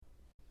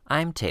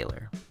I'm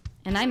Taylor.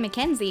 And I'm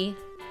Mackenzie.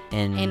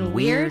 And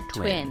we're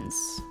twins.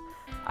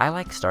 I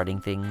like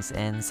starting things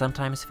and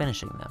sometimes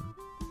finishing them.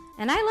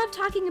 And I love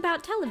talking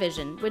about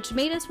television, which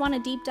made us want to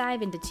deep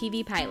dive into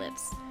TV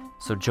pilots.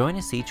 So join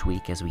us each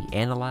week as we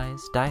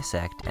analyze,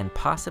 dissect, and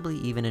possibly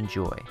even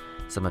enjoy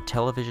some of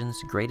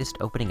television's greatest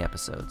opening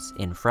episodes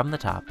in From the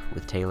Top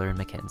with Taylor and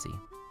Mackenzie.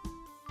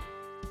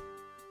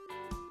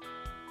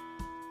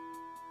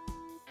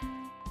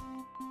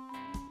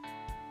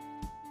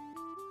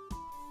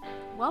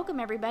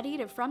 Welcome everybody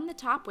to From the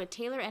Top with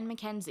Taylor and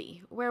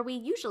Mackenzie, where we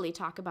usually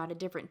talk about a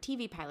different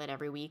TV pilot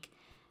every week.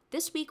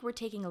 This week we're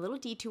taking a little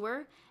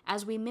detour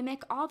as we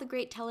mimic all the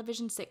great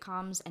television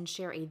sitcoms and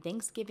share a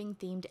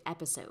Thanksgiving-themed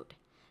episode.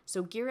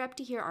 So gear up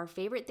to hear our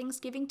favorite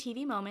Thanksgiving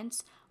TV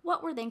moments,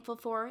 what we're thankful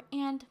for,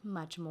 and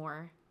much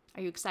more.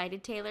 Are you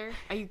excited, Taylor?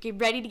 Are you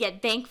ready to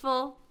get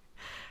thankful?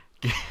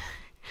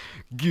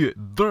 Get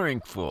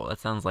thankful! That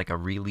sounds like a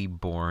really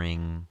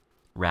boring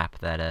rap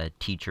that a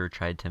teacher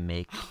tried to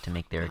make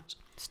their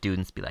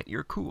students be like,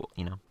 you're cool,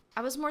 you know?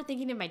 I was more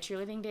thinking of my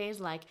cheerleading days,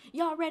 like,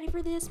 y'all ready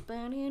for this?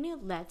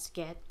 Let's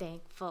get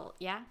thankful.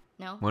 Yeah?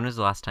 No? When was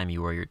the last time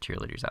you wore your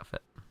cheerleader's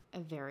outfit? A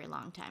very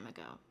long time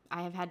ago.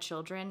 I have had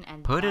children,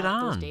 and Put it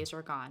on. Those days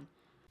are gone.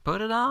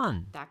 Put it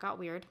on. That got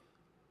weird.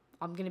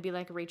 I'm going to be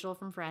like Rachel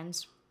from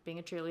Friends, being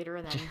a cheerleader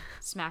and then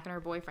smacking her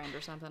boyfriend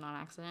or something on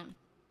accident.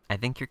 I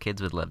think your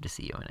kids would love to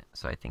see you in it,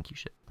 so I think you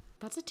should.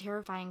 That's a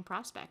terrifying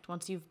prospect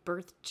once you've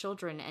birthed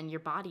children and your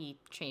body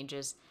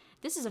changes.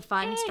 This is a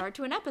fun start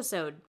to an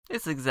episode.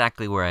 It's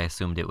exactly where I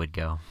assumed it would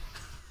go.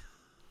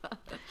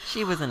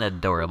 She was an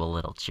adorable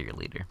little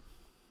cheerleader.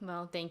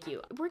 Well, thank you.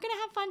 We're going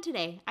to have fun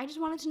today. I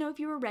just wanted to know if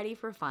you were ready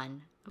for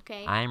fun,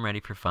 okay? I am ready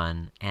for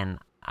fun, and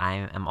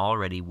I am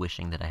already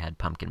wishing that I had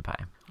pumpkin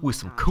pie with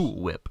some Cool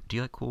Whip. Do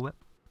you like Cool Whip?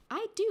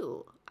 I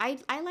do. I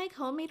like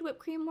homemade whipped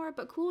cream more,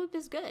 but Cool Whip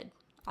is good.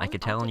 I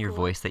could tell in your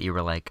voice that you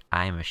were like,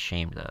 I am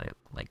ashamed that I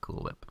like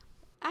Cool Whip.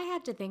 I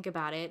had to think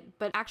about it,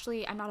 but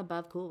actually, I'm not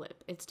above Cool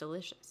Whip. It's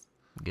delicious.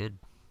 Good.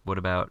 What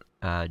about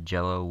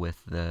Jell-O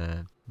with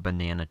the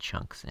banana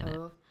chunks in it?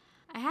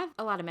 I have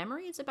a lot of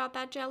memories about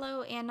that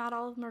Jell-O, and not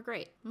all of them are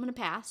great. I'm going to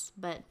pass,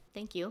 but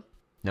thank you.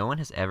 No one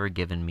has ever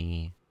given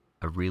me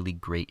a really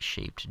great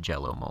shaped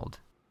Jell-O mold.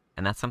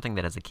 And that's something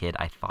that as a kid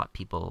I thought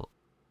people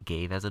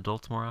gave as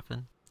adults more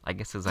often. I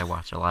guess as I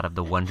watch a lot of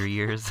the Wonder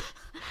Years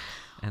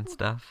and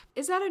stuff.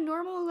 Is that a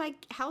normal,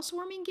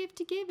 housewarming gift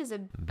to give? Is a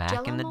Back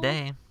Jell-O in the mold?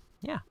 day,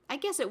 yeah. I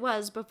guess it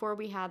was before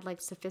we had,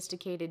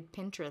 sophisticated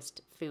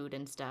Pinterest food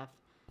and stuff.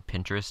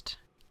 Pinterest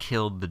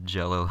killed the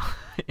Jell-O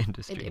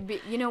industry.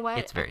 You know what?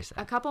 It's very sad.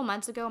 A couple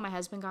months ago, my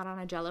husband got on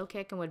a Jell-O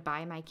kick and would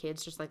buy my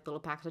kids just, little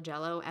packs of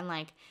Jell-O.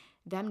 And,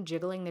 them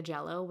jiggling the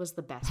Jell-O was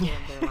the best day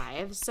of their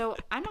lives. So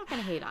I'm not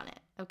going to hate on it,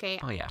 okay?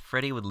 Oh, yeah.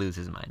 Freddie would lose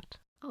his mind.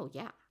 Oh,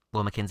 yeah.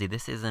 Well, Mackenzie,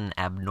 this is an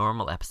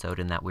abnormal episode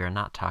in that we are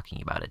not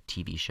talking about a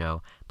TV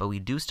show, but we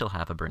do still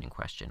have a burning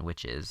question,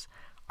 which is,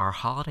 are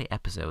holiday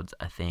episodes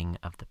a thing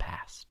of the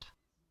past?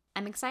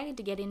 I'm excited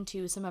to get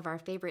into some of our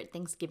favorite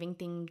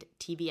Thanksgiving-themed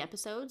TV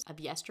episodes of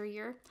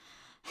yesteryear.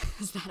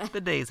 The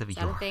days of yore.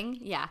 Is that a thing?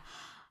 Yeah.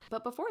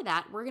 But before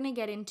that, we're going to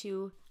get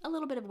into a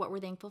little bit of what we're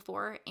thankful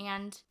for,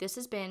 and this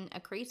has been a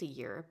crazy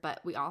year,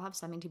 but we all have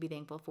something to be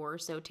thankful for,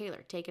 so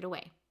Taylor, take it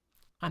away.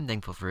 I'm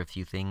thankful for a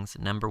few things.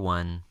 Number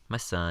one, my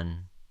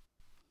son.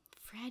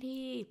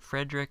 Freddie.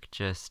 Frederick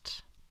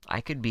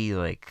I could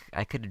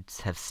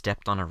have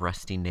stepped on a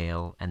rusty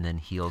nail and then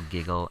he'll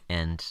giggle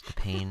and the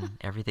pain,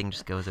 everything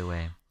just goes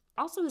away.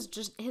 Also,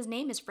 his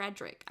name is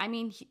Frederick. I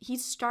mean, he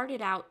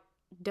started out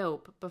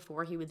dope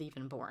before he was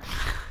even born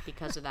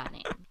because of that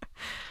name.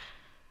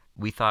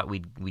 We thought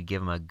we'd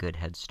give him a good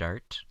head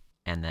start,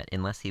 and that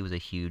unless he was a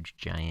huge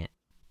giant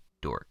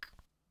dork.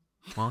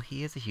 Well,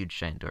 he is a huge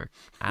giant dork.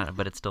 I don't know,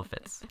 but it still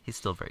fits. He's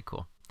still very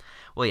cool.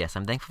 Well, yes,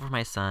 I'm thankful for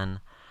my son.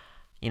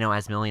 You know,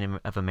 as millions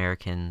of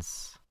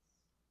Americans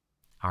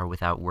are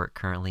without work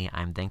currently,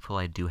 I'm thankful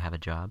I do have a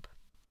job.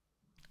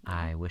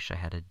 I wish I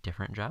had a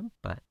different job,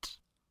 but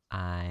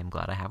I'm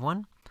glad I have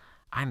one.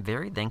 I'm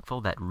very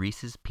thankful that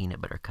Reese's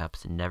Peanut Butter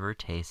Cups never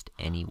taste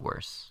any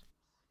worse.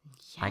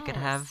 Yes. I could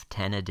have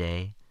 10 a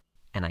day,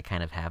 and I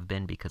kind of have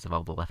been because of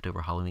all the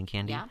leftover Halloween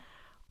candy. Yeah.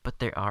 But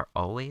they are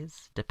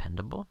always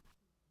dependable,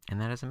 and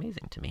that is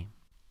amazing to me.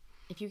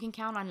 If you can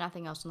count on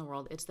nothing else in the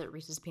world, it's that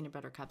Reese's Peanut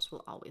Butter Cups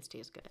will always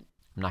taste good.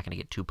 I'm not going to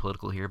get too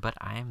political here, but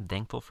I am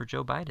thankful for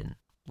Joe Biden.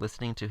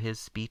 Listening to his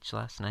speech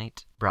last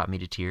night brought me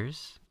to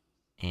tears,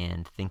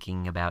 and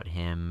thinking about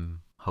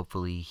him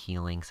hopefully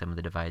healing some of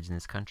the divides in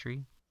this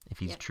country. If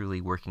he's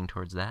truly working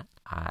towards that,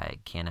 I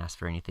can't ask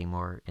for anything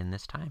more in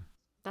this time.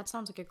 That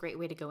sounds like a great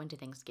way to go into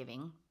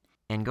Thanksgiving.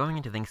 And going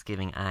into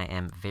Thanksgiving, I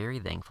am very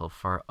thankful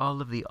for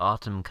all of the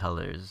autumn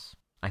colors.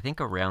 I think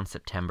around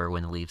September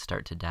when the leaves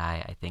start to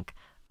die, I think,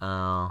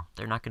 oh,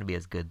 they're not going to be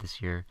as good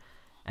this year.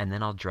 And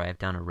then I'll drive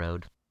down a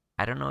road.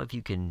 I don't know if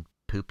you can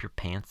poop your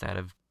pants out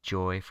of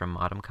joy from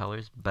autumn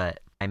colors, but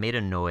I made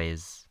a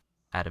noise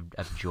out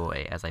of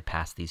joy as I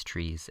passed these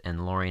trees,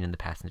 and Lauren in the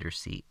passenger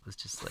seat was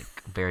just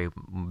very,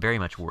 very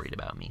much worried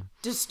about me.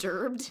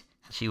 Disturbed?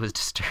 She was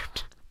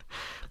disturbed.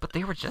 But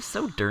they were just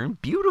so darn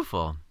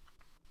beautiful.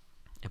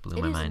 It blew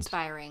It my is mind.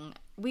 inspiring.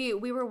 We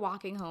were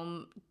walking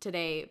home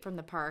today from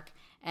the park,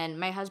 and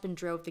my husband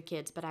drove the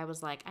kids, but I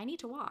was like, I need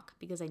to walk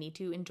because I need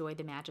to enjoy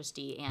the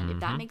majesty. And if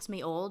that makes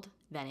me old,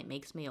 then it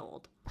makes me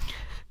old.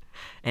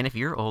 And if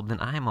you're old, then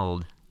I'm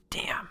old.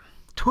 Damn.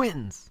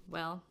 Twins.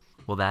 Well,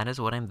 That is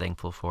what I'm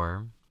thankful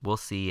for. We'll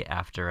see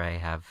after I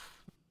have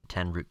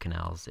 10 root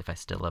canals if I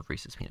still love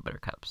Reese's Peanut Butter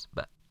Cups,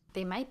 but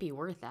they might be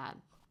worth that.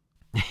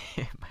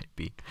 it might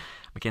be.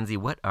 Mackenzie,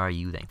 what are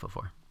you thankful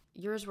for?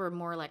 Yours were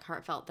more like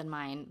heartfelt than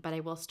mine, but I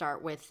will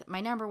start with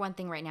my number one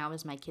thing right now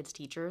is my kids'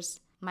 teachers.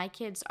 My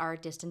kids are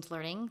distance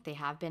learning. They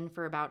have been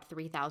for about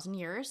 3,000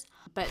 years,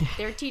 but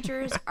their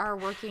teachers are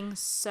working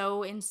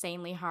so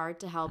insanely hard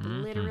to help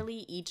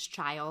literally each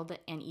child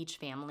and each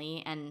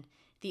family. And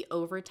the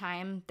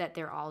overtime that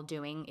they're all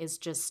doing is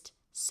just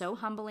so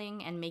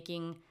humbling and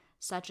making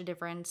such a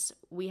difference.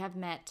 We have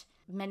met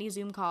many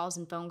Zoom calls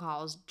and phone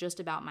calls just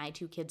about my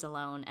two kids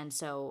alone. And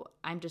so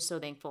I'm just so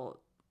thankful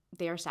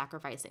they are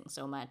sacrificing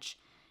so much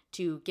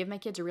to give my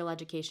kids a real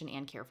education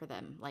and care for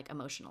them, like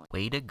emotionally.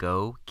 Way to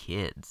go,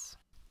 kids.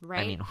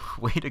 Right? I mean,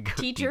 way to go,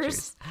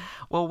 teachers.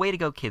 Well, way to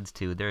go, kids,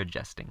 too. They're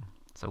adjusting.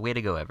 So way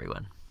to go,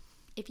 everyone.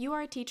 If you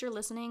are a teacher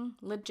listening,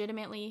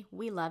 legitimately,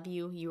 we love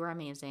you. You are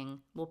amazing.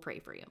 We'll pray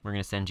for you. We're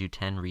going to send you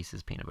 10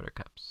 Reese's Peanut Butter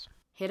Cups.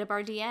 Hit up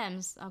our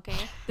DMs, okay?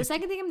 The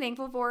second thing I'm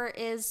thankful for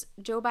is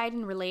Joe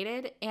Biden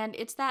related, and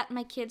it's that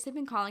my kids have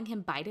been calling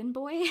him Biden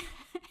boy.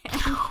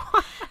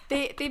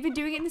 They've been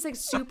doing it in this like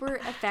super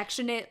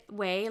affectionate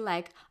way,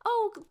 like,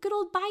 oh, good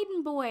old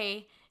Biden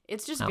boy.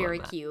 It's just very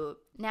cute.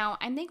 Now,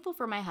 I'm thankful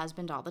for my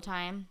husband all the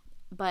time,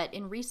 but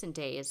in recent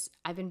days,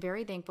 I've been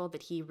very thankful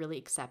that he really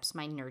accepts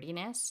my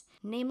nerdiness,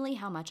 namely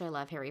how much I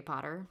love Harry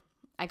Potter.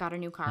 I got a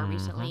new car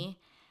recently,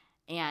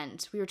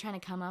 and we were trying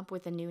to come up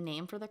with a new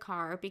name for the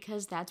car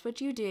because that's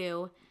what you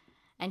do.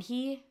 And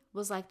he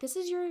was like, this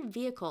is your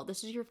vehicle.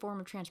 This is your form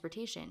of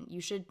transportation.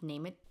 You should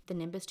name it the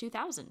Nimbus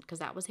 2000 because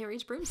that was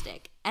Harry's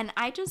broomstick. And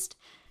I just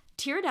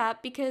teared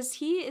up because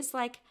he is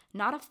like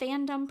not a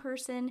fandom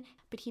person,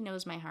 but he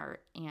knows my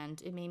heart.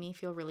 And it made me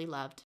feel really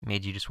loved.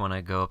 Made you just want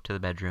to go up to the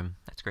bedroom.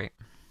 That's great.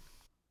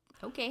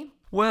 Okay.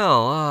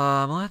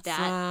 Well,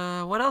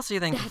 what else are you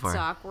thankful That's for?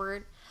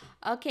 awkward.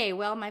 Okay,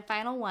 well, my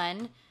final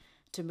one,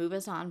 to move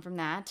us on from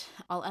that,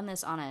 I'll end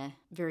this on a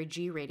very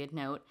G-rated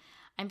note.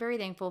 I'm very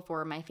thankful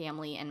for my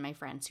family and my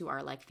friends who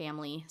are like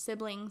family,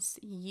 siblings,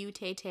 you,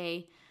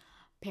 Tay,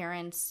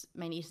 parents,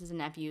 my nieces and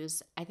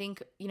nephews. I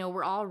think,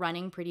 we're all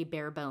running pretty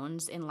bare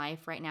bones in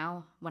life right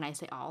now. When I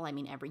say all, I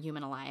mean every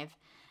human alive.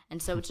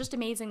 And so it's just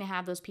amazing to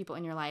have those people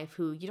in your life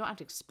who you don't have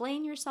to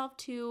explain yourself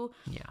to,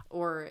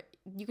 or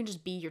you can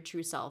just be your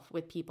true self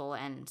with people.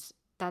 And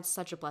that's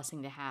such a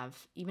blessing to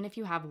have. Even if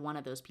you have one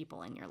of those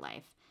people in your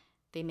life,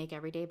 they make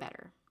every day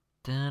better.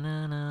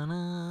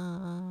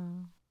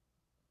 Da-na-na-na.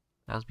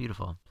 That was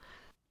beautiful.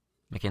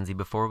 Mackenzie,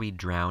 before we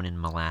drown in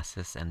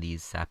molasses and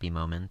these sappy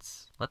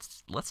moments,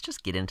 let's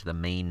just get into the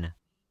main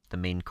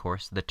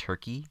course, the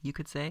turkey, you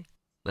could say.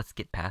 Let's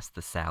get past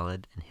the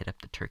salad and hit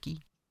up the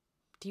turkey.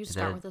 Do you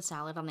start with a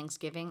salad on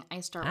Thanksgiving? I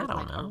start with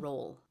like a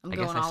roll. I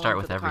guess I start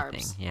with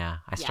everything. Carbs. Yeah,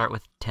 I start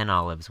with 10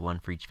 olives, one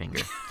for each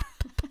finger.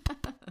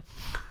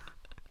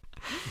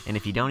 And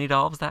if you don't eat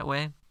olives that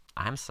way,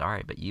 I'm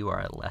sorry, but you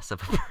are less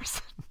of a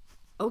person.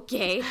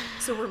 Okay,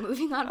 so we're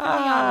moving on from the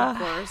olive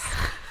course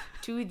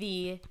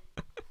we're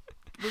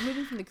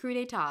moving from the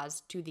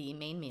crudités to the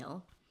main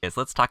meal. Yes,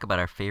 let's talk about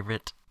our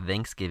favorite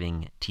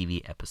Thanksgiving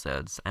TV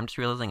episodes. I'm just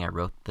realizing I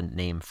wrote the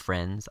name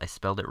Friends. I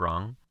spelled it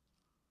wrong,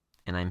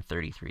 and I'm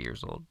 33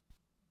 years old,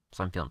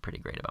 so I'm feeling pretty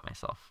great about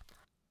myself.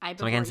 I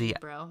before E,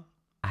 bro.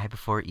 I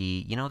before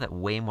E. You know that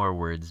way more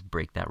words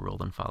break that rule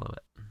than follow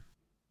it.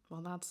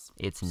 Well,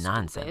 it's stupid.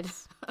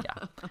 Nonsense.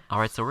 Yeah. All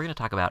right, so we're going to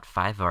talk about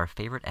 5 of our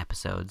favorite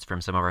episodes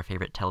from some of our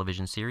favorite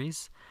television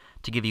series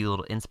to give you a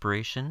little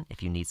inspiration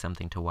if you need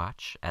something to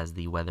watch as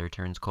the weather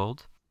turns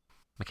cold.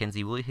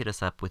 Mackenzie, will you hit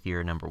us up with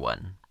your number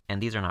 1? And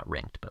these are not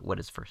ranked, but what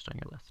is first on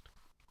your list?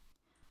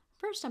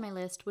 First on my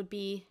list would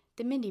be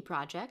The Mindy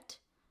Project,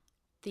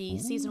 the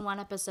season 1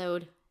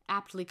 episode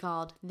aptly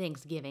called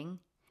Thanksgiving.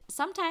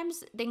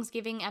 Sometimes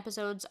Thanksgiving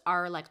episodes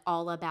are like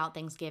all about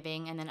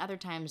Thanksgiving, and then other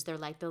times they're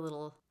like the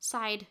little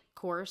side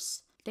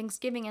course.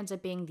 Thanksgiving ends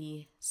up being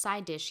the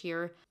side dish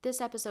here.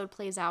 This episode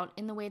plays out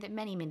in the way that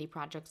many Mindy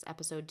Projects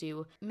episodes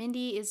do.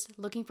 Mindy is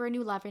looking for a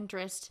new love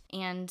interest,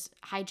 and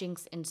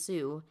hijinks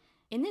ensue.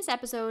 In this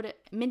episode,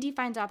 Mindy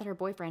finds out that her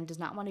boyfriend does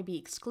not want to be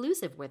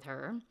exclusive with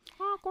her.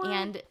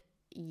 Awkward.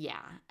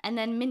 And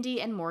then Mindy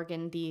and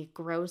Morgan, the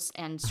gross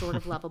and sort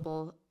of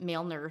lovable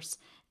male nurse,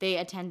 they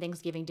attend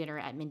Thanksgiving dinner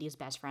at Mindy's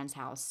best friend's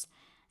house.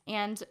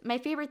 And my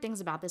favorite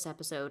things about this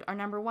episode are,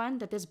 number 1,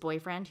 that this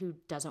boyfriend who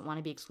doesn't want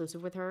to be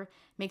exclusive with her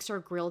makes her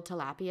grilled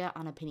tilapia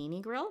on a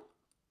panini grill.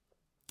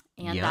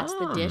 And that's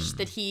the dish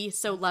that he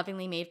so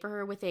lovingly made for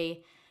her with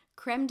a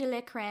creme de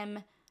la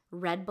creme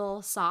Red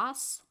Bull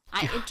sauce.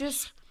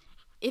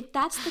 If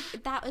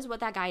that is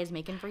what that guy is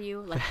making for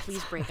you, like,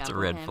 please break up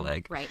with him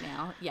flag. Right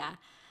now. Yeah.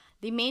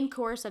 The main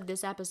course of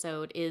this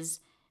episode is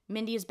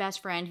Mindy's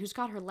best friend, who's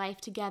got her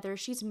life together.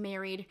 She's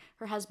married.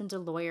 Her husband's a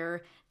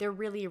lawyer. They're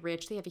really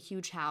rich. They have a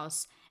huge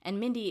house. And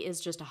Mindy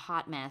is just a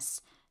hot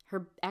mess.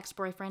 Her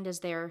ex-boyfriend is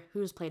there,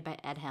 who's played by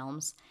Ed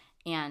Helms.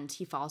 And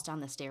he falls down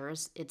the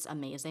stairs. It's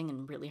amazing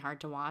and really hard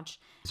to watch.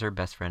 Is her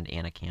best friend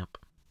Anna Camp?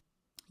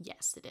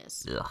 Yes, it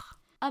is. Ugh.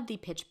 Of the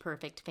Pitch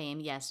Perfect fame,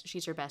 yes,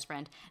 she's her best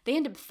friend. They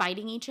end up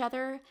fighting each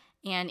other,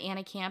 and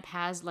Anna Camp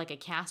has like a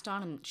cast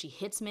on, and she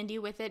hits Mindy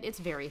with it. It's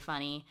very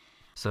funny.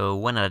 So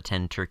 1 out of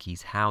 10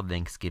 turkeys. How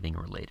Thanksgiving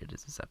related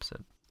is this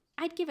episode?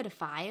 I'd give it a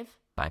 5.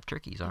 5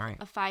 turkeys, all right.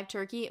 A 5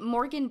 turkey.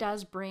 Morgan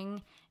does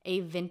bring a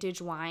vintage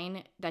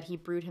wine that he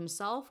brewed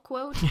himself,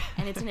 quote,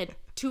 and it's in a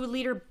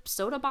 2-liter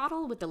soda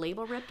bottle with the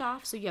label ripped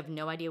off, so you have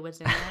no idea what's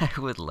in there.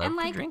 I would love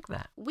to drink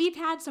that. We've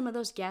had some of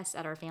those guests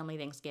at our family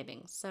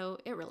Thanksgivings, so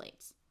it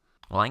relates.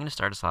 Well, I'm going to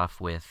start us off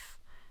with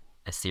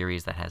a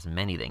series that has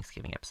many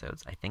Thanksgiving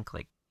episodes. I think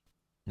like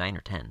 9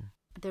 or 10.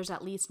 There's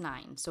at least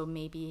 9, so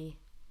maybe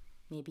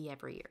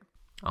every year.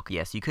 Okay,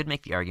 yes, you could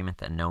make the argument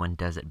that no one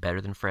does it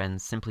better than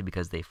Friends simply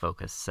because they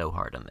focus so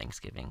hard on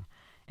Thanksgiving.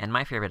 And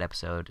my favorite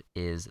episode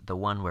is the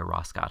one where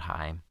Ross got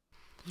high.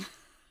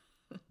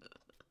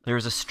 There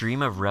was a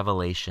stream of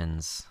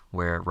revelations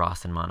where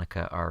Ross and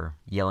Monica are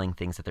yelling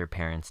things at their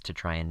parents to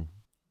try and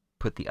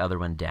put the other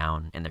one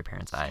down in their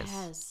parents' eyes.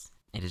 Yes.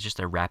 It is just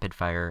a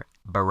rapid-fire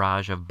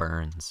barrage of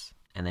burns.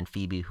 And then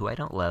Phoebe, who I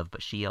don't love,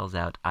 but she yells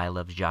out, "I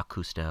love Jacques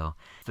Cousteau,"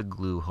 the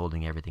glue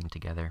holding everything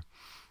together.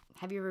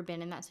 Have you ever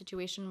been in that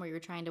situation where you're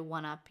trying to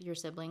one-up your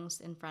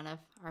siblings in front of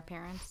our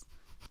parents?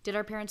 Did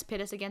our parents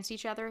pit us against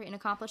each other in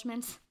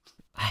accomplishments?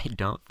 I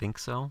don't think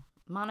so.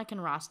 Monica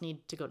and Ross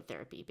need to go to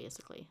therapy,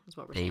 basically, is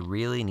what we're They saying.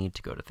 really need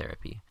to go to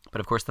therapy.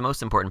 But of course, the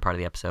most important part of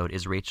the episode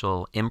is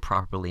Rachel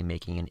improperly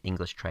making an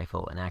English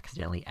trifle and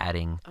accidentally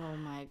adding Oh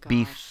my gosh.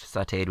 beef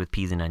sauteed with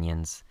peas and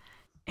onions.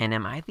 And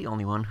am I the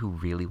only one who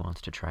really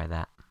wants to try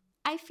that?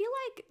 I feel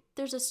like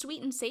there's a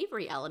sweet and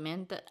savory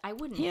element that I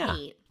wouldn't Yeah.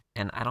 hate.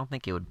 And I don't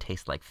think it would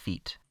taste like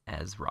feet,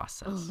 as Ross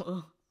says.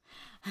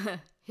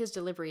 His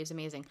delivery is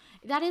amazing.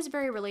 That is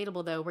very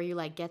relatable, though, where you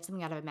like get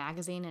something out of a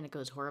magazine and it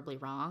goes horribly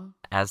wrong.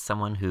 As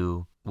someone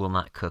who will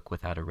not cook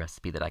without a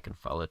recipe that I can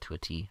follow to a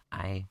T,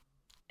 I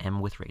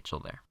am with Rachel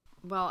there.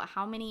 Well,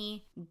 how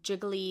many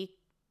jiggly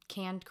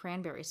canned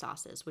cranberry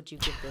sauces would you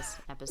give this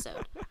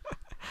episode?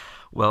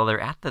 Well, they're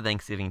at the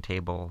Thanksgiving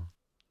table,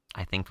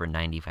 I think, for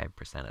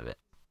 95% of it.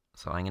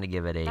 So I'm going to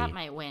give it a... That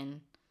might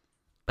win.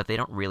 But they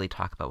don't really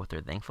talk about what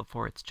they're thankful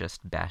for. It's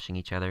just bashing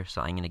each other.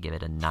 So I'm going to give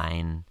it a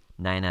 9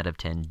 out of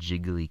 10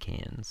 jiggly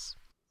cans.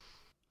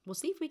 We'll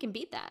see if we can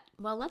beat that.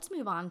 Well, let's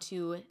move on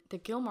to the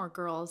Gilmore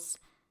Girls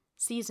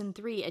Season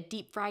 3, A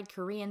Deep Fried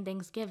Korean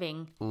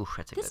Thanksgiving. Ooh,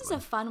 that's a good This is one.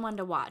 a fun one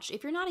to watch.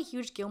 If you're not a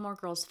huge Gilmore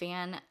Girls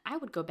fan, I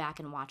would go back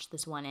and watch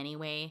this one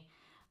anyway.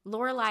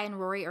 Lorelai and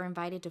Rory are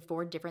invited to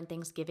 4 different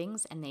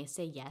Thanksgivings, and they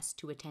say yes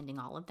to attending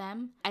all of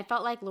them. I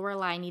felt like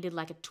Lorelai needed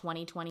like a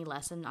 2020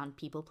 lesson on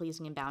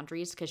people-pleasing and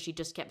boundaries, because she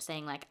just kept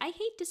saying like, I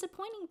hate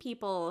disappointing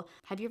people.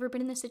 Have you ever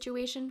been in this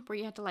situation where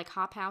you had to like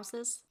hop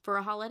houses for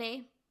a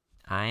holiday?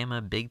 I am a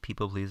big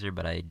people pleaser,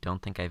 but I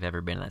don't think I've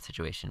ever been in that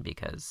situation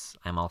because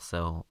I'm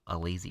also a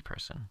lazy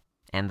person.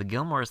 And the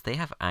Gilmores, they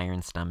have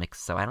iron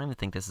stomachs, so I don't even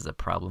think this is a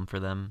problem for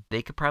them.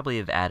 They could probably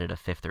have added a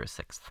 5th or a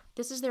 6th.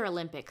 This is their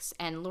Olympics,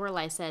 and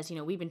Lorelai says,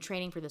 we've been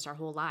training for this our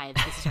whole lives.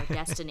 This is our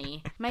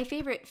destiny. My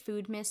favorite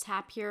food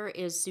mishap here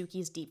is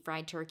Suki's deep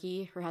fried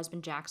turkey. Her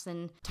husband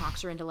Jackson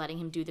talks her into letting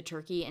him do the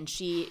turkey, and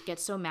she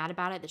gets so mad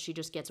about it that she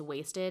just gets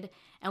wasted.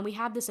 And we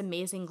have this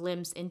amazing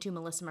glimpse into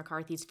Melissa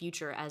McCarthy's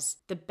future as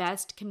the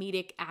best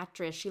comedic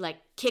actress. She like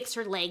kicks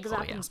her legs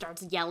up and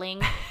starts yelling.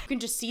 You can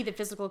just see the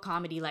physical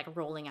comedy like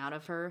rolling out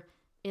of her.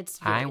 It's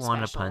very I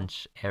want to special.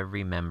 punch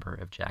every member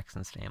of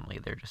Jackson's family.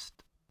 They're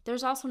just...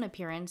 There's also an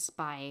appearance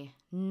by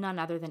none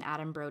other than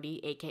Adam Brody,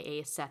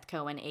 a.k.a. Seth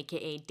Cohen,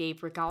 a.k.a. Dave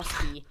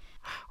Rogalski.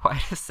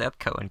 Why does Seth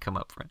Cohen come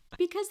up front?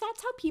 Because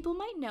that's how people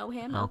might know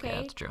him,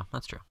 okay? That's true.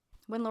 That's true.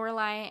 When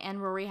Lorelai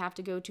and Rory have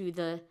to go to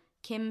the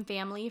Kim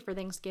family for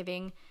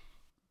Thanksgiving,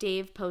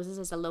 Dave poses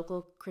as a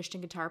local Christian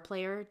guitar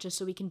player just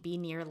so he can be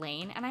near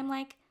Lane. And I'm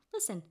like,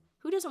 listen,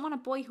 who doesn't want a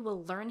boy who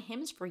will learn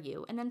hymns for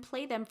you and then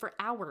play them for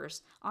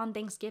hours on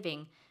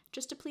Thanksgiving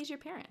just to please your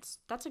parents?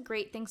 That's a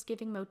great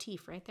Thanksgiving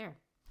motif right there.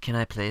 Can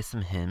I play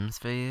some hymns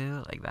for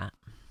you? Like that.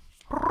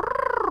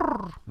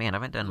 Man, I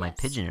haven't done my Yes.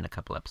 pigeon in a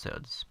couple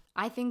episodes.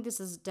 I think this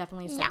is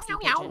definitely a sexy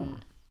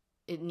pigeon.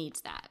 It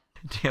needs that.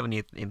 Do you have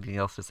anything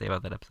else to say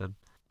about that episode?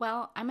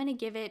 Well, I'm going to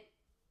give it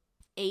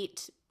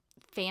 8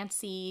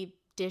 fancy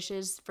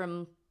dishes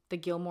from the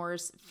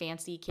Gilmore's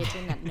fancy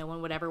kitchen that no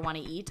one would ever want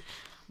to eat.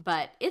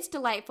 But it's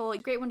delightful. A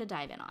great one to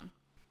dive in on.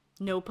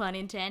 No pun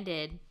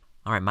intended.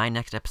 All right, my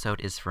next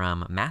episode is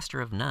from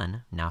Master of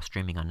None, now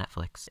streaming on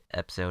Netflix.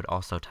 Episode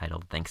also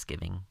titled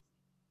Thanksgiving.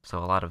 So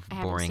a lot of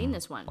I boring... haven't seen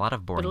this one. A lot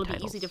of boring but it'll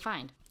titles. be easy to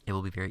find. It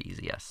will be very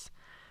easy, yes.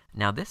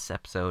 Now, this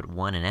episode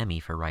won an Emmy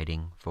for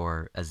writing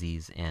for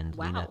Aziz and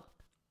Wow.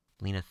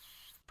 Lena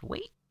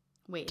Waithe?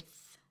 Wait.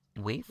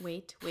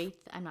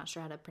 I'm not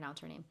sure how to pronounce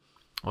her name.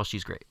 Well,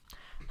 she's great.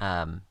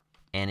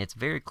 And it's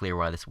very clear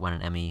why this won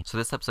an Emmy. So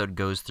this episode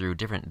goes through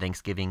different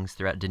Thanksgivings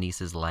throughout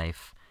Denise's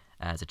life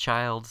as a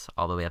child,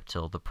 all the way up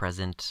till the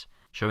present,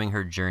 showing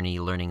her journey,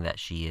 learning that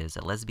she is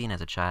a lesbian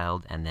as a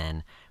child, and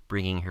then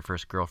bringing her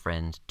first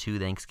girlfriend to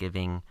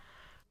Thanksgiving,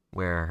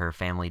 where her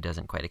family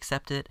doesn't quite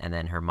accept it, and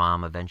then her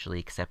mom eventually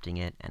accepting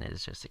it, and it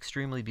is just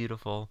extremely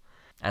beautiful,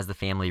 as the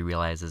family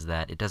realizes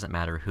that it doesn't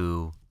matter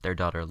who their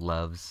daughter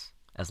loves,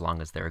 as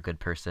long as they're a good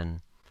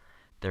person.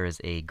 There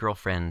is a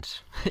girlfriend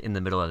in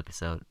the middle of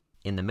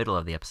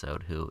the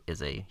episode who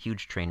is a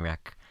huge train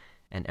wreck,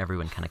 and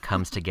everyone kind of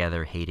comes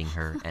together hating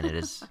her, and it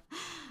is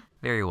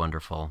very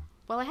wonderful.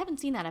 Well, I haven't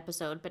seen that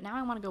episode, but now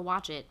I want to go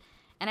watch it.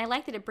 And I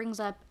like that it brings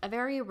up a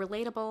very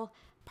relatable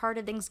part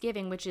of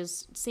Thanksgiving, which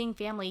is seeing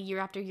family year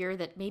after year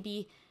that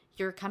maybe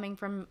you're coming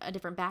from a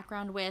different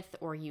background with,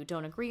 or you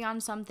don't agree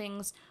on some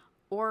things,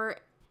 or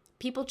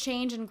people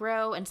change and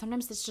grow, and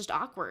sometimes it's just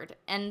awkward.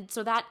 And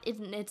so that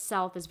in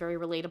itself is very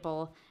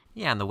relatable.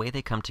 Yeah, and the way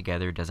they come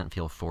together doesn't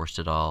feel forced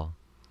at all.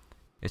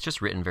 It's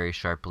just written very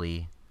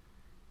sharply.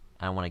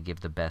 I want to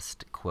give the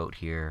best quote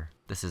here.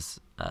 This is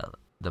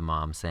the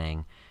mom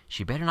saying,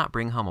 "She better not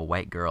bring home a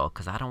white girl,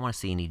 because I don't want to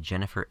see any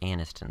Jennifer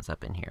Anistons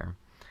up in here."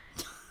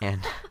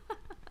 And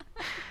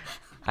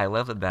I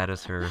love that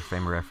is her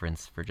frame of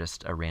reference for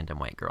just a random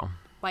white girl.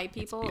 White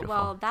people?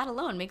 Well, that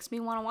alone makes me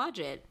want to watch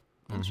it.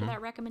 Thanks for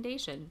that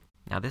recommendation.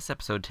 Now, this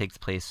episode takes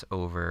place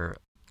over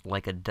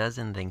like a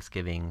dozen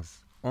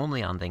Thanksgivings,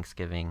 only on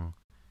Thanksgiving,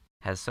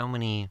 has so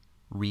many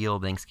real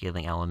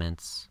Thanksgiving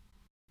elements.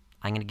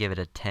 I'm going to give it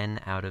a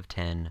 10 out of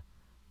 10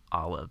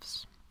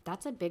 olives.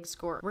 That's a big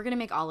score. We're going to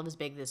make olives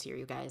big this year,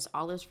 you guys.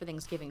 Olives for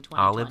Thanksgiving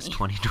 2020. Olives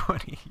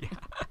 2020, yeah.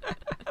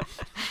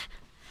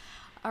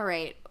 All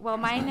right. Well,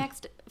 my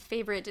next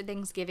favorite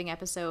Thanksgiving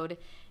episode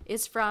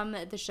is from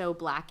the show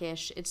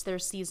Blackish. It's their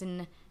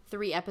season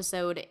 3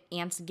 episode,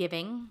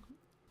 Antsgiving.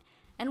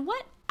 And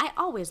what I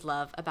always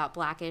love about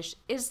Blackish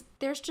is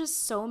there's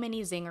just so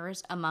many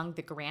zingers among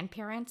the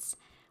grandparents,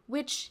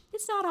 which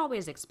is not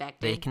always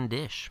expected. They can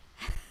dish.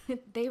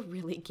 They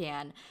really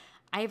can.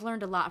 I've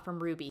learned a lot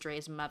from Ruby,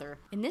 Dre's mother.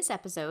 In this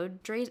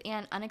episode, Dre's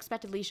aunt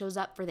unexpectedly shows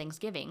up for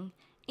Thanksgiving,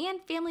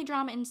 and family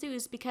drama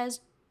ensues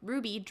because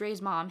Ruby,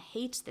 Dre's mom,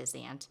 hates this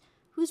aunt,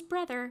 whose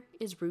brother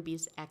is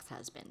Ruby's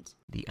ex-husband.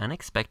 The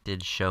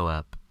unexpected show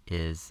up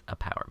is a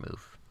power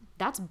move.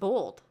 That's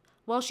bold.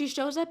 Well, she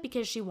shows up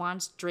because she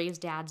wants Dre's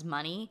dad's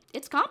money.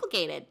 It's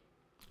complicated.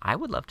 I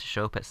would love to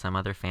show up at some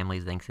other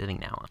family's Thanksgiving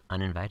now,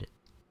 uninvited.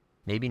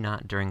 Maybe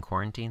not during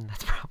quarantine.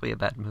 That's probably a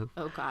bad move.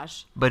 Oh,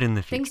 gosh. But in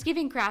the future.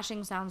 Thanksgiving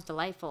crashing sounds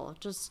delightful.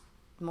 Just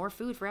more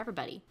food for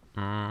everybody.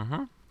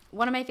 Mm-hmm.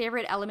 One of my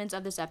favorite elements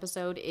of this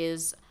episode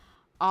is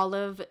all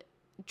of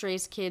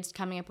Dre's kids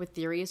coming up with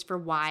theories for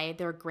why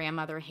their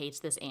grandmother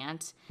hates this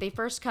aunt. They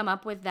first come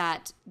up with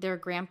that their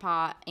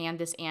grandpa and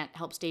this aunt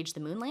helped stage the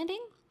moon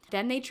landing.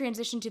 Then they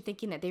transition to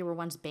thinking that they were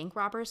once bank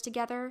robbers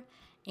together.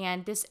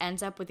 And this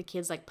ends up with the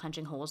kids like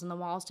punching holes in the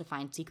walls to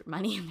find secret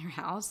money in their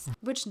house,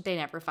 which they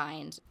never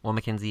find. Well,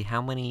 Mackenzie,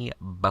 how many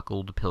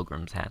buckled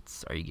pilgrim's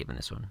hats are you giving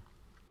this one?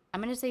 I'm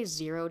going to say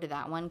 0 to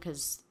that one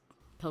because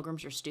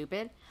pilgrims are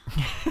stupid.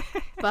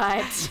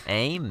 But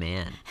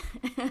Amen.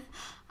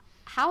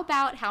 how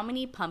about how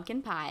many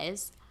pumpkin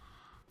pies?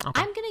 Okay.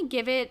 I'm going to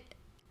give it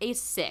a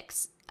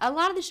 6. A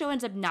lot of the show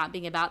ends up not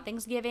being about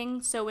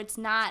Thanksgiving, so it's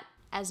not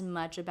as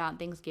much about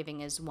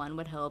Thanksgiving as one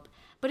would hope.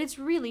 But it's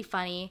really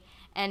funny,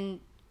 and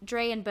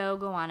Dre and Bo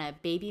go on a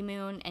baby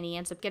moon, and he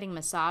ends up getting a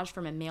massage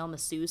from a male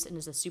masseuse and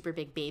is a super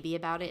big baby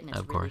about it, and it's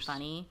Of really course.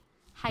 funny.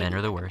 Men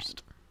are the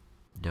worst.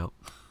 Dope.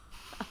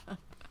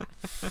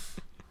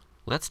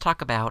 Let's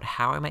talk about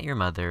How I Met Your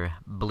Mother,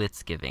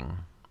 Blitzgiving.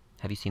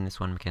 Have you seen this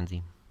one,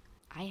 Mackenzie?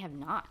 I have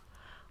not.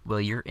 Well,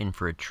 you're in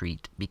for a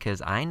treat,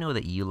 because I know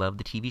that you love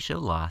the TV show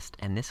Lost,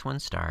 and this one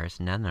stars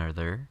none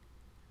other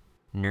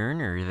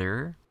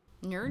than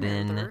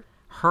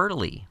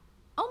Hurley.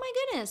 Oh my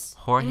goodness.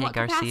 Jorge In what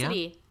Garcia?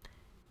 capacity?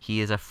 He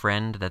is a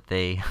friend that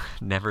they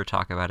never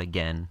talk about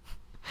again,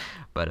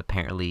 but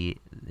apparently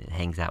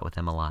hangs out with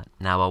them a lot.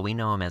 Now, while we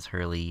know him as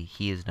Hurley,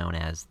 he is known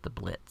as the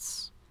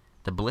Blitz.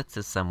 The Blitz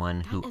is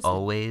someone who That is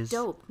always... a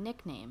dope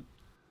nickname.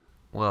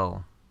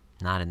 Well,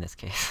 not in this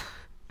case.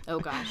 Oh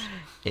gosh.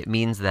 It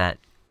means that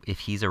if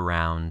he's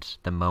around,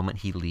 the moment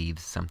he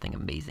leaves, something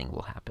amazing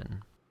will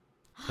happen.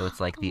 So it's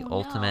like the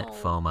ultimate no.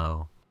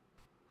 FOMO.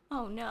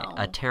 Oh no.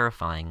 A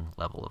terrifying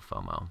level of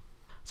FOMO.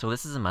 So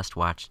this is a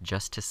must-watch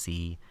just to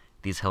see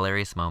these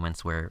hilarious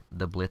moments where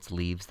the Blitz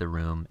leaves the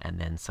room and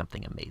then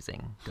something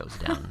amazing goes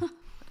down.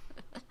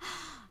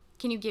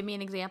 Can you give me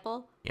an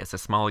example? Yes, a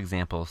small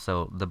example.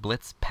 So the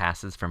Blitz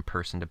passes from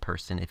person to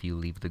person if you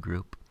leave the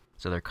group.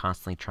 So they're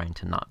constantly trying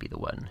to not be the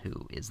one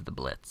who is the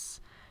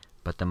Blitz.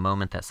 But the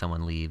moment that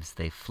someone leaves,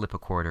 they flip a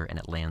quarter and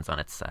it lands on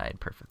its side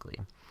perfectly.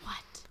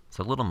 What?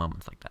 So little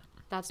moments like that.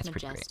 That's It's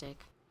pretty great.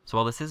 majestic. So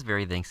while this is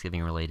very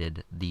Thanksgiving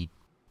related, the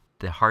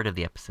heart of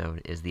the episode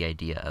is the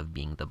idea of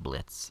being the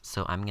Blitz.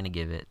 So I'm going to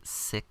give it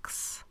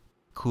 6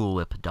 Cool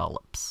Whip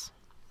dollops.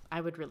 I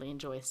would really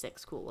enjoy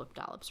 6 Cool Whip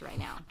dollops right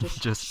now.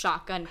 Just Just-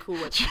 shotgun Cool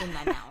Whips in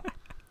my mouth.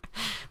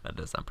 That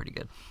does sound pretty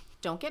good.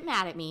 don't get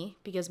mad at me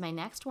because my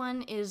next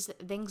one is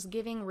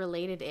Thanksgiving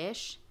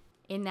related-ish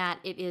in that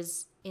it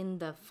is in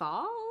the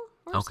fall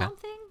or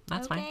something.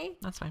 That's fine.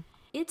 That's fine.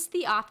 It's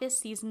The Office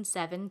Season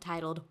 7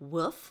 titled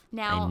Woof.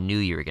 Now, I knew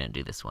you were going to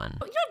do this one. you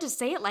don't have to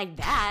say it like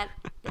that.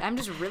 I'm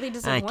just really I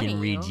disappointed. can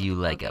read you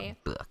like a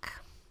book.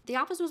 The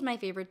Office was my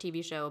favorite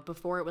TV show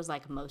before it was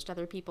like most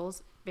other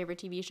people's favorite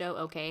TV show.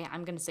 Okay,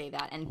 I'm going to say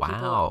that. And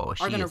people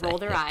are going to roll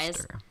their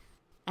eyes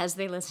as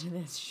they listen to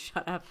this.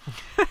 Shut up.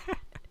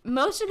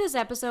 Most of this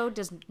episode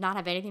does not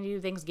have anything to do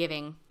with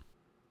Thanksgiving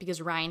because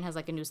Ryan has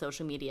like a new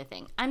social media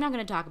thing. I'm not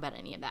going to talk about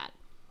any of that.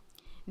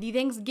 The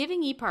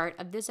Thanksgiving-y part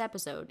of this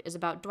episode is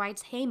about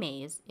Dwight's hay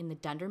maze in the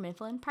Dunder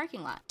Mifflin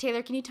parking lot.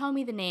 Taylor, can you tell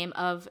me the name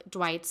of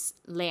Dwight's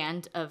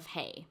land of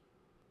hay?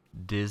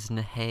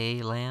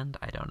 Disney Land?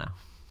 I don't know.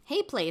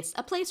 Hay place.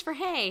 A place for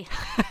hay.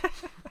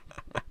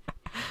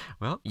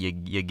 Well, you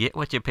get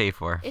what you pay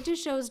for. It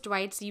just shows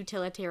Dwight's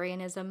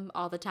utilitarianism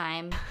all the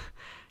time.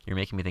 You're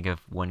making me think of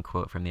one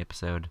quote from the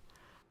episode.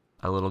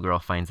 A little girl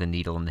finds a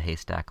needle in the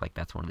haystack, like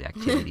that's one of the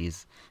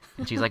activities.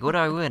 And she's like, what do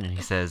I win? And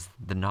he says,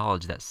 the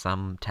knowledge that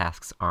some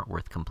tasks aren't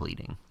worth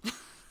completing.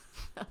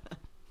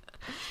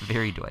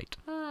 Very Dwight.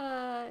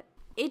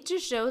 It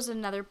just shows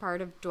another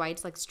part of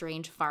Dwight's like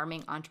strange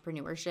farming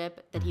entrepreneurship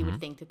that he would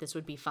think that this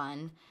would be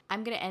fun.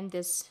 I'm going to end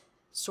this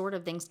sort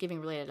of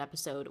Thanksgiving related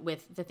episode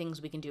with the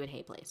things we can do at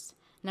Hay Place.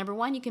 Number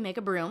 1, you can make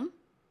a broom.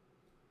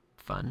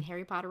 Fun.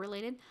 Harry Potter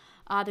related.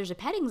 There's a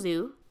petting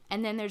zoo.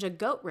 And then there's a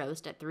goat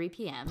roast at 3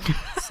 p.m.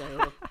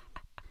 So,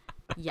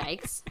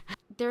 yikes.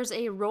 There's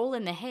a roll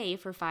in the hay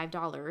for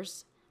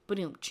 $5.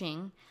 Ba-doom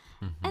ching.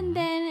 And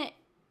then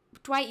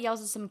Dwight yells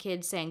at some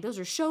kids saying, those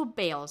are show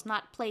bales,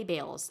 not play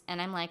bales.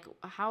 And I'm like,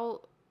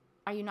 how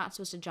are you not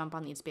supposed to jump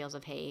on these bales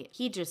of hay?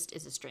 He just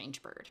is a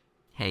strange bird.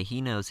 Hey,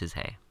 he knows his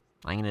hay.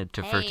 I'm going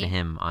to defer to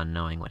him on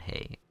knowing what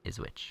hay is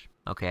which.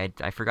 Okay,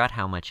 I forgot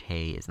how much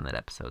hay is in that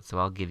episode, so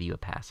I'll give you a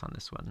pass on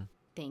this one.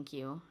 Thank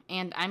you.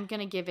 And I'm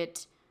going to give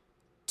it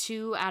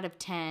 2 out of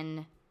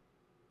 10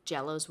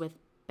 Jellos with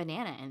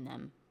banana in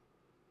them.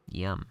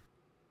 Yum.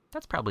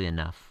 That's probably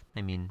enough.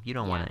 I mean, you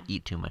don't want to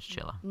eat too much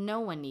Jello. No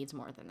one needs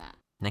more than that.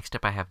 Next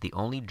up, I have the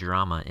only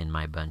drama in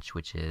my bunch,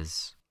 which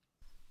is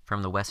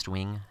from The West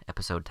Wing,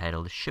 episode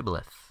titled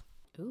Shibboleth.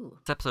 Ooh.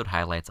 This episode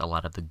highlights a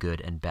lot of the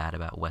good and bad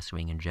about West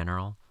Wing in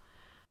general.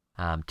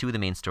 2 of the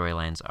main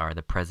storylines are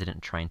the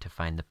president trying to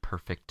find the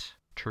perfect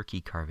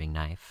turkey carving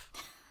knife.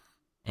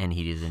 And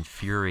he is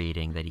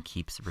infuriating that he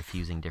keeps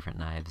refusing different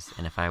knives.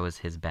 And if I was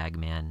his bag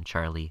man,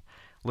 Charlie,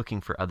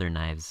 looking for other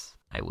knives,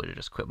 I would have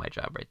just quit my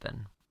job right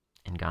then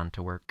and gone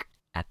to work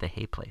at the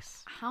hay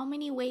place. How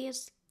many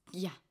ways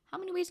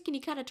can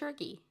you cut a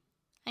turkey?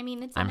 I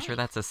mean, it's I'm sure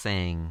that's a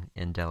saying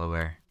in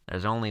Delaware.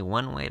 There's only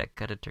one way to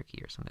cut a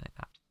turkey or something like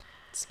that.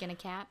 Skin a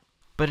cat.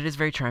 But it is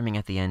very charming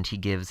at the end. He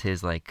gives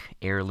his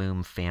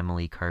heirloom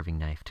family carving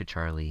knife to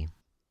Charlie,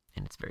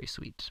 and it's very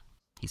sweet.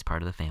 He's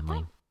part of the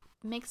family.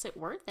 That makes it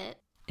worth it.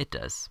 It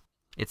does.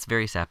 It's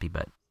very sappy,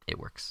 but it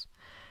works.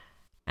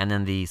 And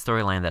then the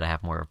storyline that I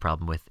have more of a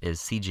problem with is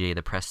CJ,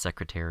 the press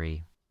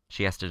secretary.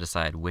 She has to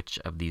decide which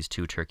of these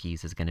 2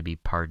 turkeys is going to be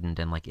pardoned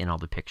and in all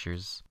the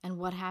pictures. And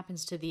what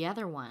happens to the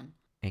other one?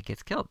 It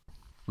gets killed.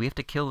 We have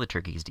to kill the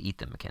turkeys to eat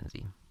them,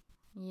 Mackenzie.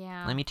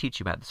 Yeah. Let me teach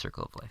you about the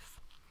circle of life.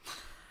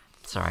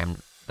 Sorry,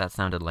 that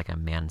sounded like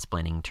I'm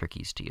mansplaining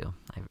turkeys to you.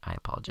 I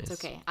apologize.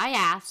 It's okay. I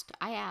asked.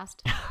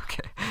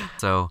 Okay.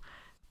 So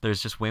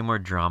there's just way more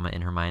drama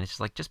in her mind. It's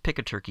just pick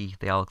a turkey.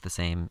 They all look the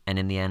same. And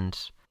in the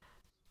end,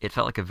 it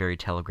felt like a very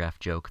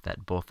telegraphed joke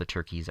that both the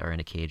turkeys are in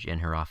a cage in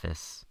her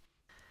office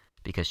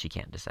because she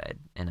can't decide.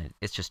 And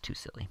it's just too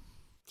silly.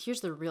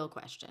 Here's the real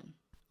question.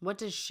 What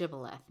does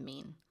shibboleth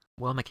mean?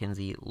 Well,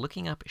 Mackenzie,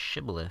 looking up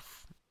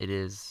shibboleth, it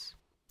is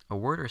a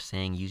word or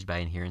saying used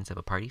by adherents of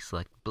a party's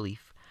select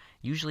belief,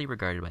 usually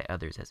regarded by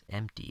others as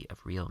empty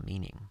of real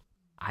meaning.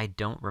 I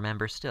don't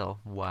remember still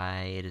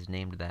why it is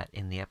named that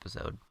in the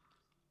episode.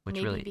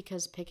 Maybe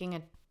because picking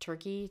a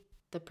turkey,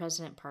 the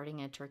president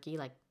parting a turkey,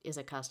 is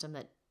a custom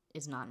that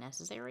is not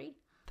necessary?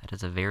 That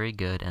is a very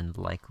good and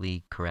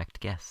likely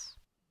correct guess.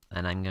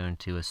 And I'm going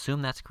to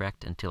assume that's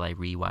correct until I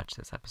rewatch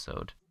this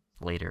episode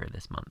later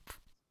this month.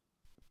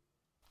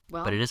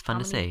 Well, but it is fun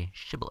to say,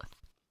 shibboleth.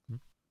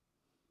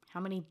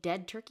 How many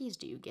dead turkeys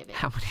do you give it?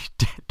 How many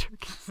dead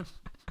turkeys?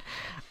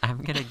 I'm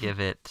going to give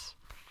it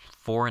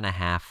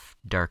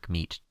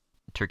 4.5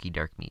 turkey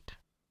dark meat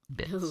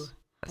bits. Ooh,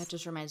 that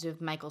just reminds me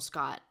of Michael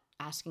Scott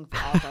asking for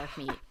all dark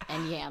meat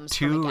and yams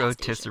 2 from a gas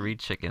rotisserie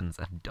chickens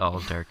of all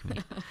dark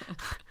meat.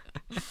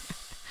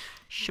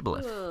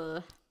 Shibboleth.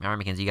 Ugh. All right,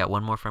 Mackenzie, you got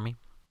one more for me?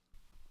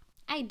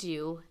 I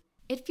do.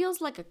 It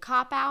feels like a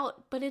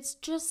cop-out, but it's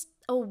just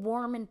a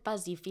warm and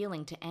fuzzy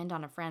feeling to end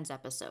on a Friends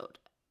episode.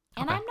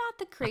 And Okay. I'm not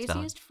the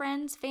craziest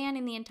Friends fan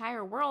in the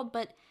entire world,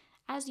 but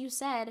as you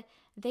said,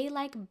 they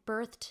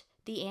birthed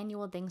the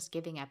annual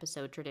Thanksgiving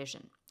episode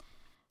tradition.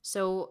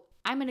 So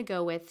I'm going to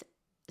go with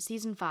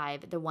season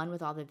 5, the one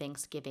with all the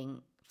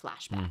Thanksgiving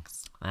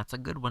flashbacks. That's a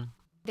good one.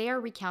 They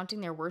are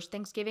recounting their worst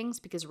Thanksgivings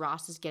because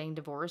Ross is getting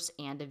divorced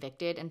and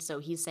evicted. And so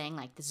he's saying,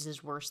 this is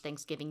his worst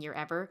Thanksgiving year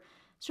ever.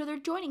 So they're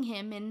joining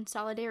him in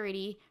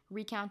solidarity,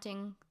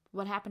 recounting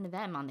what happened to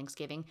them on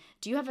Thanksgiving.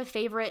 Do you have a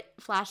favorite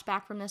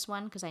flashback from this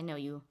one? Because I know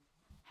you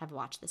have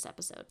watched this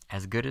episode.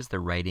 As good as the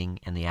writing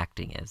and the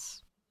acting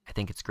is, I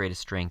think its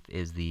greatest strength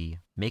is the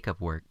makeup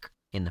work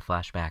in the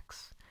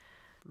flashbacks.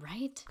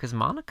 Right? Because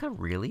Monica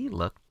really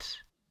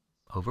looked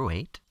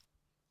overweight.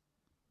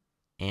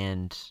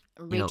 And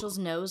Rachel's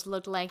nose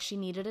looked like she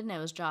needed a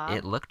nose job.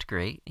 it looked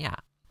great, yeah.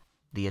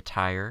 The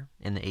attire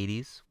in the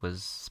 80s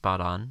was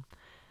spot on.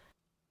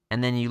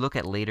 And then you look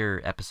at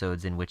later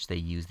episodes in which they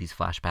use these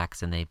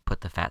flashbacks and they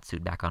put the fat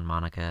suit back on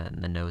Monica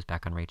and the nose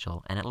back on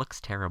Rachel, and it looks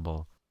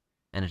terrible.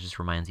 And it just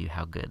reminds you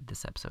how good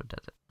this episode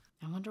does it.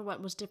 I wonder what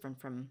was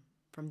different from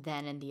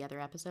then and the other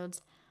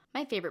episodes.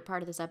 My favorite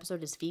part of this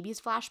episode is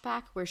Phoebe's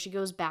flashback, where she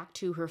goes back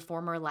to her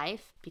former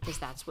life, because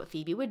that's what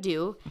Phoebe would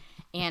do.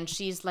 And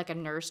she's like a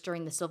nurse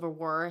during the Civil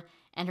War,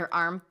 and her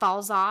arm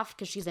falls off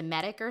because she's a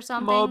medic or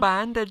something. More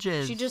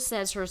bandages. She just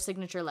says her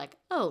signature like,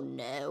 oh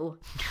no.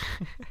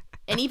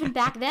 And even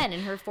back then,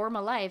 in her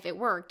former life, it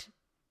worked.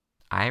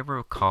 I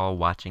recall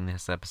watching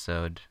this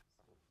episode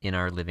in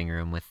our living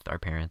room with our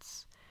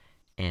parents,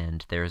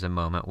 and there's a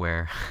moment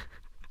where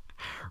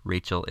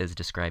Rachel is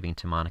describing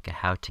to Monica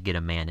how to get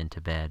a man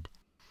into bed.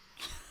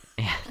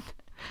 And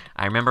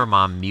I remember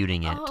Mom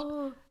muting it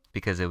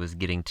because it was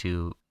getting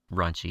too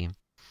raunchy.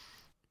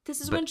 This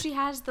is when she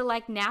has the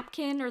like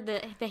napkin or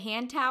the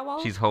hand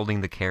towel. She's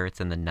holding the carrots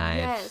and the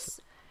knives.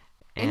 Yes.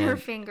 In her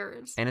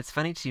fingers. And it's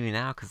funny to me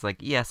now because, like,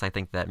 yes, I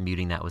think that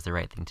muting that was the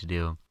right thing to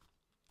do.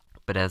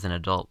 But as an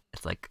adult,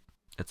 it's like,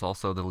 it's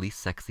also the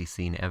least sexy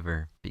scene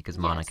ever because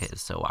Monica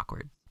is so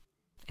awkward.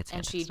 It's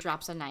fantastic. And she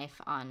drops a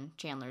knife on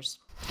Chandler's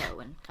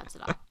toe and cuts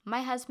it off.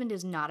 My husband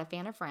is not a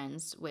fan of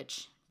Friends,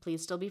 which,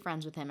 please still be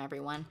friends with him,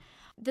 everyone.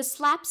 The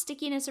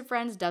slapstickiness of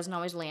Friends doesn't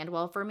always land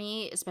well for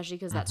me, especially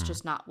because that's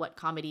just not what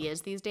comedy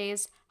is these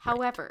days. Right.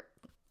 However,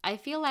 I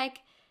feel like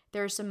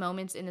there are some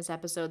moments in this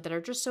episode that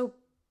are just so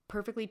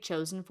perfectly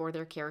chosen for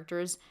their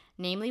characters,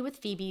 namely with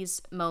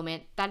Phoebe's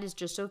moment, that is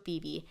just so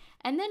Phoebe.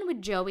 And then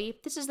with Joey,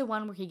 this is the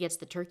one where he gets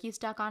the turkey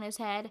stuck on his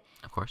head.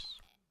 Of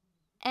course.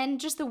 And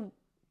just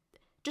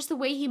the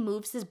way he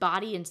moves his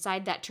body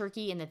inside that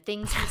turkey and the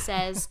things he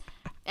says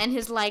and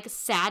his like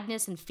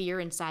sadness and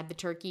fear inside the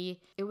turkey,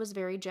 it was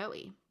very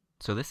Joey.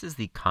 So this is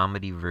the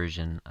comedy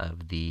version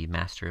of the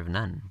Master of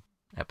None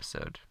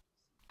episode,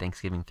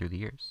 Thanksgiving Through the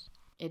Years.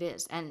 It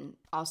is. And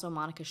also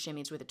Monica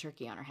shimmies with a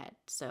turkey on her head.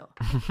 So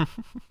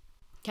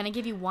can I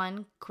give you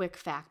one quick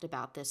fact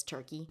about this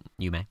turkey?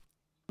 You may.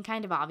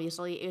 Kind of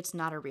obviously, it's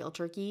not a real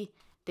turkey.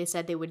 They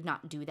said they would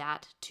not do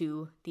that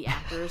to the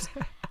actors.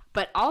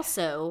 But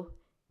also,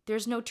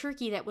 there's no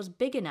turkey that was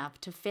big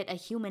enough to fit a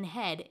human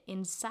head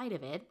inside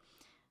of it.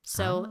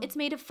 So it's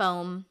made of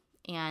foam,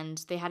 and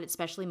they had it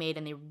specially made,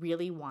 and they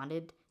really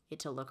wanted it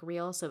to look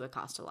real, so it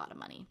cost a lot of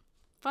money.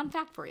 Fun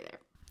fact for you there.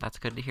 That's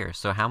good to hear.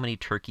 So how many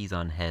turkeys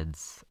on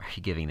heads are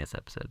you giving this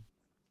episode?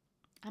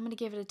 I'm going to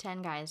give it a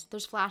 10, guys.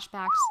 There's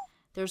flashbacks.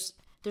 There's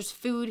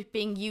food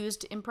being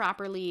used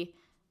improperly.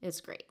 It's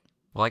great.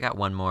 Well, I got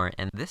one more,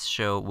 and this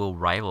show will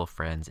rival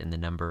Friends in the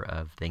number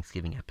of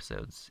Thanksgiving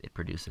episodes it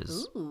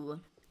produces.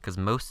 Ooh. Because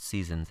most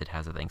seasons it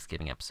has a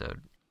Thanksgiving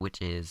episode,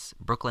 which is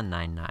Brooklyn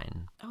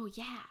Nine-Nine. Oh,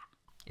 yeah.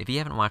 If you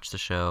haven't watched the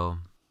show...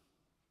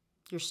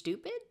 You're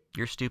stupid?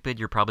 You're stupid.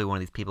 You're probably one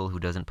of these people who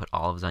doesn't put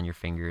olives on your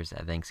fingers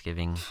at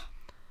Thanksgiving.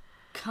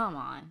 Come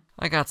on.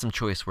 I got some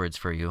choice words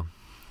for you.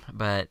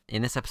 But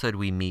in this episode,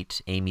 we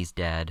meet Amy's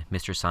dad,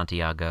 Mr.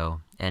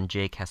 Santiago, and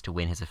Jake has to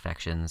win his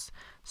affections.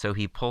 So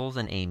he pulls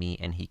an Amy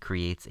and he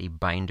creates a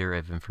binder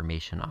of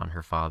information on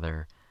her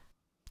father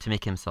to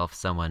make himself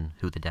someone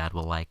who the dad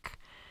will like.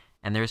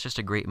 And there's just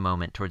a great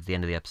moment towards the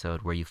end of the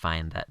episode where you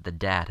find that the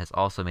dad has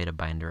also made a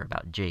binder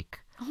about Jake.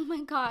 Oh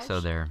my gosh.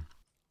 So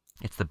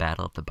it's the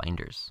battle of the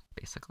binders,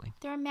 basically.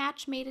 They're a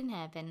match made in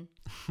heaven.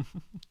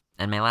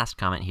 And my last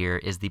comment here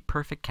is the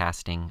perfect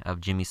casting of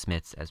Jimmy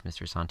Smits as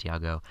Mr.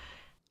 Santiago.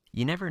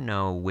 You never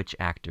know which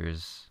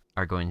actors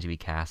are going to be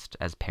cast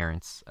as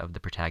parents of the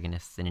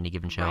protagonists in any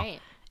given show. Right.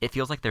 It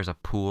feels like there's a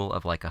pool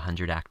of like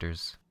 100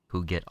 actors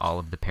who get all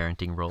of the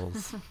parenting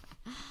roles.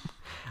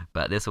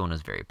 But this one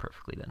was very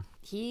perfectly done.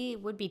 He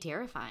would be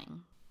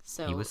terrifying.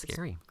 So he was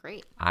scary.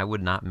 Great. I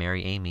would not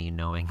marry Amy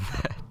knowing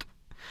that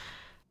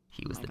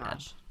he was the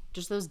dad.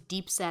 Just those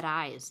deep set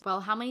eyes.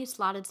 Well, how many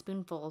slotted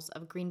spoonfuls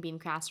of green bean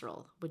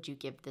casserole would you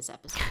give this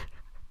episode?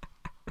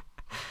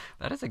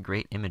 That is a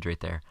great image right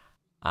there.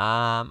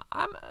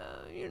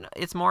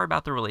 It's more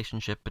about the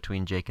relationship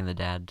between Jake and the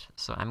dad,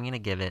 so I'm gonna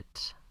give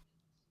it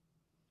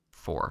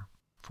 4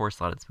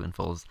 slotted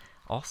spoonfuls.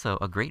 Also,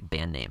 a great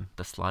band name,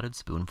 the Slotted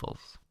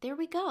Spoonfuls. There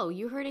we go.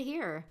 You heard it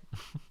here.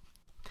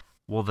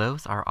 Well,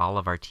 those are all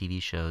of our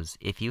TV shows.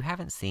 If you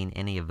haven't seen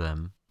any of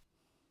them,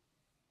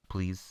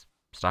 please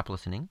stop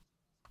listening.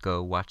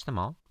 Go watch them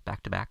all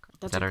back to back.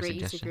 That's a great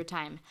use of your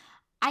time.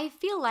 I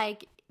feel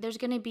like there's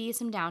going to be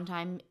some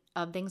downtime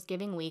of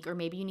Thanksgiving week, or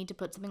maybe you need to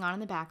put something on in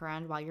the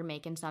background while you're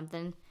making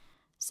something.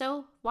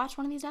 So watch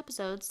one of these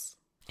episodes.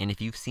 And if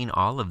you've seen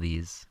all of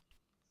these,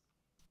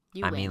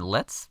 I mean,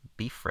 let's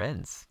be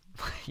friends.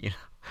 You know?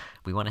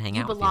 We want to hang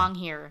You out with belong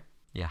here.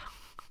 you. Yeah.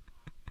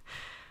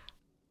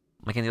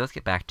 Mackenzie, let's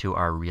get back to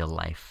our real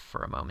life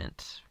for a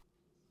moment.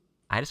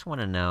 I just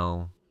want to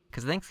know,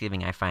 because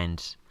Thanksgiving, I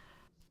find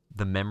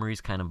the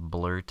memories kind of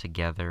blur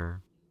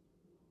together.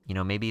 You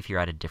know, maybe if you're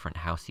at a different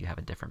house, you have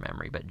a different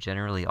memory, but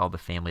generally all the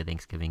family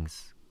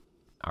Thanksgivings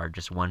are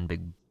just one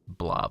big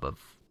blob of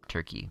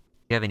turkey. Do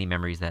you have any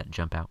memories that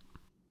jump out?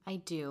 I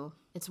do.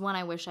 It's one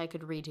I wish I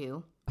could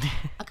redo.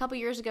 A couple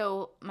years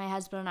ago, my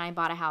husband and I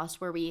bought a house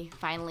where we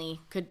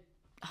finally could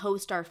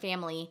host our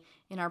family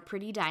in our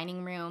pretty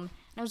dining room.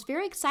 And I was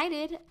very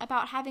excited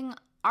about having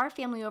our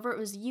family over. It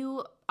was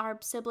you, our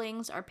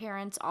siblings, our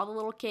parents, all the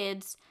little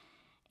kids.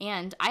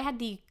 And I had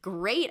the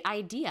great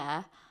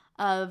idea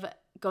of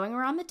going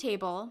around the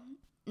table.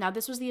 Now,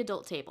 this was the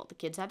adult table. The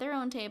kids had their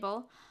own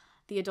table.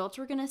 The adults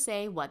were going to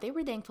say what they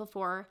were thankful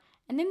for.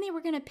 And then they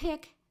were going to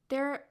pick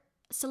their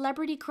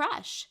celebrity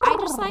crush. I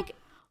just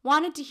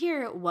wanted to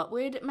hear, what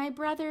would my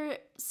brother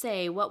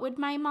say? What would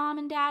my mom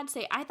and dad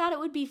say? I thought it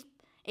would be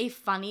a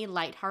funny,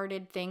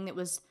 lighthearted thing that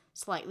was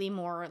slightly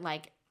more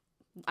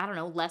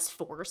less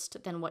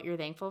forced than what you're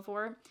thankful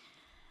for.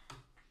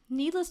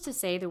 Needless to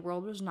say, the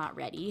world was not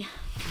ready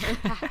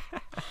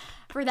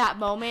for that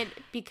moment,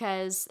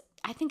 because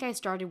I think I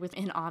started with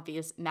an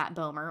obvious Matt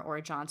Bomer or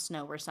a Jon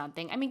Snow or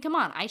something. I mean, come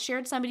on. I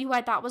shared somebody who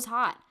I thought was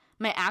hot,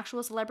 my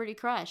actual celebrity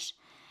crush.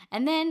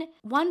 And then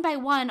one by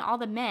one, all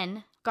the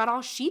men got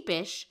all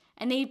sheepish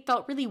and they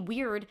felt really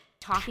weird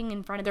talking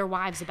in front of their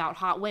wives about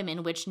hot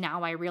women, which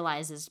now I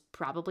realize is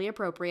probably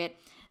appropriate.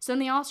 So then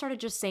they all started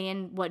just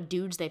saying what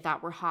dudes they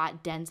thought were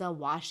hot, Denzel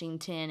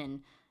Washington,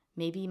 and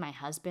maybe my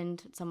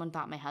husband. Someone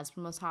thought my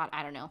husband was hot.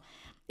 I don't know.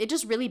 It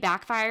just really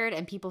backfired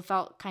and people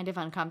felt kind of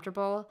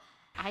uncomfortable.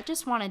 I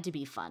just wanted to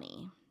be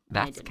funny.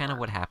 That's kind of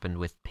what happened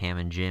with Pam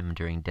and Jim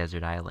during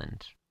Desert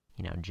Island.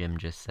 You know, Jim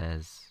just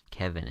says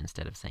Kevin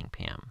instead of saying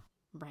Pam.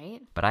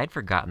 Right? But I'd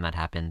forgotten that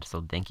happened,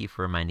 so thank you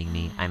for reminding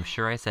me. I'm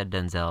sure I said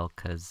Denzel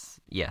because,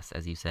 yes,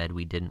 as you said,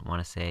 we didn't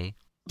want to say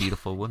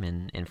beautiful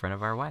women in front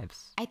of our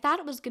wives. I thought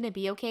it was going to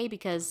be okay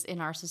because in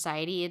our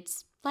society,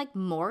 it's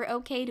more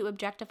okay to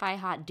objectify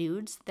hot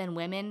dudes than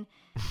women.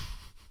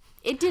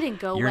 It didn't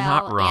go You're well.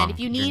 not wrong. And if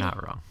you need, You're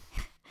not wrong.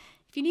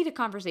 If you need a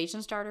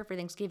conversation starter for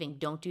Thanksgiving,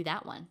 don't do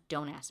that one.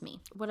 Don't ask me.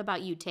 What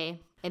about you,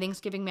 Tay? A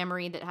Thanksgiving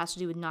memory that has to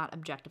do with not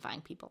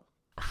objectifying people.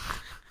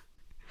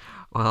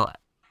 Well,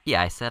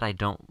 yeah, I said I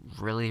don't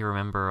really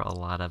remember a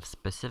lot of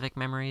specific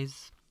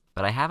memories,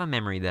 but I have a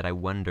memory that I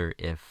wonder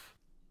if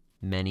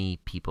many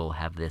people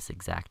have this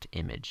exact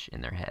image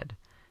in their head.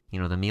 You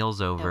know, the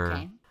meal's over.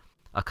 Okay.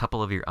 A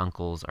couple of your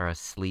uncles are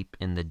asleep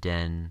in the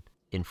den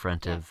in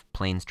front of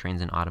planes,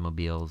 trains, and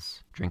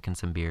automobiles, drinking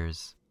some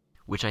beers,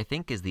 which I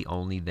think is the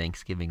only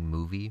Thanksgiving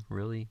movie,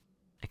 really,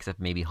 except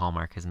maybe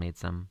Hallmark has made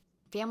some.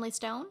 Family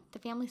Stone? The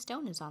Family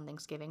Stone is on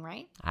Thanksgiving,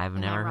 right? I've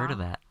Am I never heard of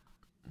wrong? that.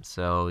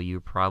 So you're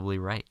probably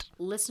right.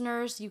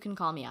 Listeners, you can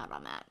call me out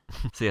on that.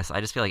 So yes,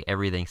 I just feel like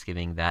every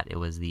Thanksgiving that it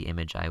was the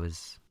image I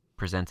was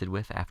presented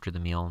with after the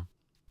meal.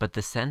 But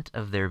the scent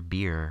of their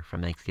beer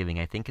from Thanksgiving,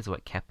 I think, is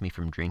what kept me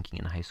from drinking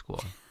in high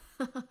school.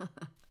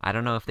 I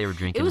don't know if they were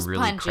drinking was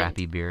really pungent.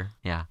 crappy beer.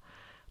 Yeah.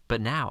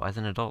 But now, as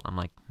an adult, I'm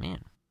like, man,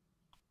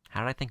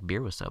 how did I think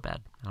beer was so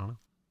bad? I don't know.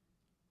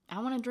 I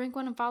want to drink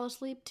one and fall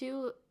asleep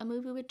to a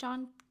movie with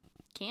John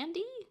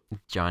Candy.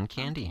 John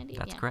Candy. Candy,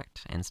 That's yeah.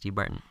 correct. And Steve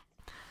Barton.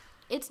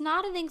 It's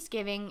not a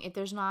Thanksgiving if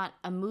there's not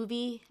a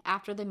movie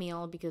after the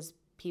meal because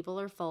people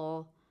are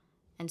full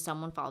and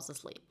someone falls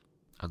asleep.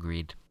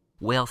 Agreed.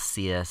 Well,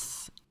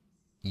 CS,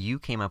 you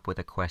came up with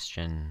a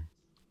question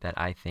that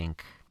I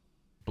think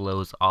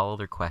blows all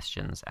other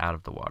questions out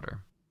of the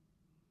water.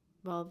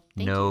 Well,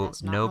 thank you.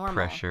 That's not no normal.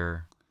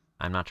 pressure.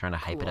 I'm not trying to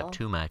hype it up Cool.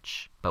 too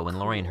much, but when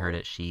Lorian heard Cool.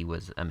 it, she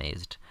was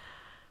amazed.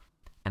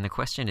 And the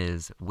question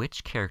is,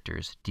 which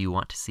characters do you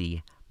want to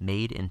see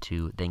made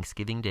into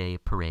Thanksgiving Day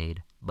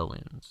parade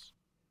balloons?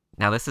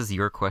 Now, this is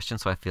your question,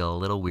 so I feel a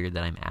little weird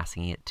that I'm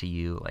asking it to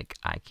you like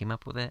I came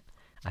up with it.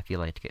 I feel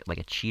like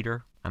a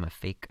cheater. I'm a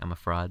fake. I'm a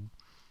fraud.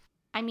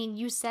 I mean,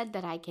 you said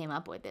that I came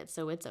up with it,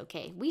 so it's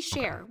okay. We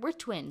share. Okay. We're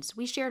twins.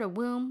 We shared a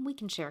womb. We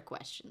can share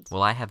questions.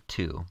 Well, I have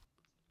two.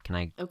 Can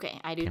I? Okay,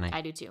 I do. Can I-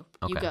 I do too.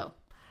 Okay. You go.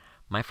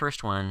 My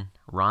first one,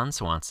 Ron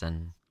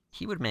Swanson.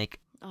 He would make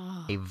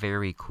Oh, a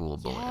very cool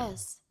balloon.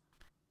 yes.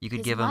 You could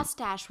His give him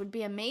mustache would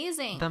be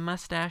amazing. the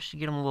mustache. You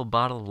get him a little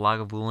bottle of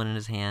Lagavulin in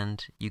his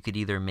hand. You could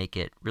either make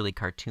it really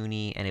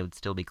cartoony and it would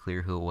still be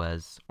clear who it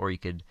was, or you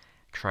could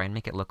try and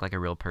make it look like a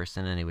real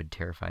person and it would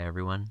terrify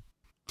everyone.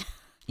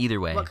 Either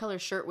way, What color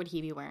shirt would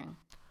he be wearing?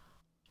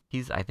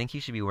 I think he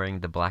should be wearing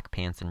the black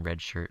pants and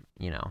red shirt,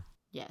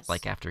 Yes.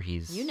 like after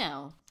he's You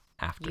know.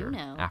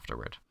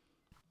 afterward.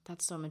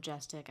 That's so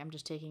majestic. I'm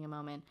just taking a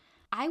moment.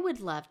 I would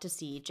love to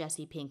see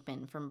Jesse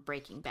Pinkman from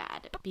Breaking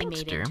Bad be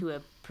made Pinkster. into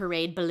a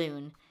parade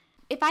balloon.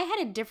 If I had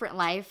a different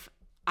life,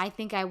 I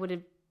think I would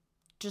have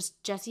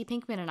just Jesse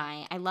Pinkman and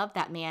I love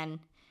that man.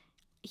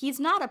 He's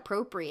not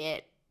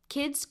appropriate.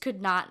 Kids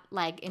could not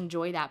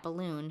enjoy that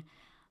balloon,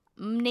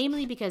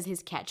 namely because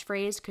his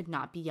catchphrase could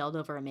not be yelled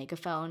over a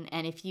megaphone.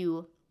 And if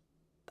you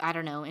I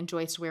don't know,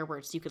 enjoy swear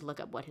words, you could look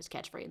up what his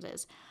catchphrase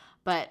is.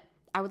 But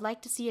I would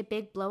like to see a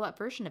big blow up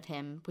version of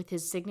him with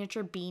his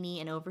signature beanie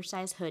and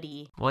oversized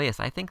hoodie. Well, yes,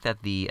 I think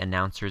that the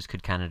announcers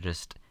could kind of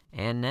just,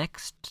 and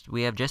next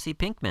we have Jesse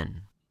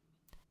Pinkman.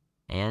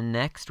 And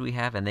next we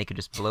have, and they could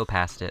just blow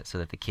past it so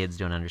that the kids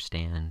don't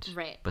understand.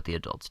 Right. But the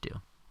adults do.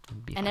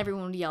 And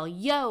everyone would yell,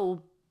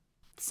 yo,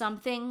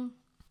 something.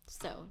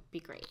 So, it'd be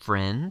great.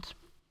 Friend.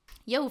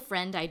 Yo,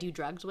 friend I do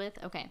drugs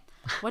with. Okay.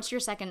 What's your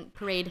second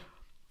parade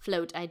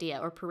float idea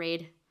or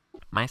parade?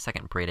 My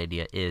second parade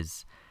idea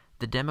is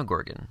the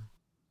Demogorgon.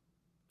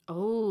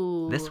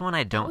 Oh. This one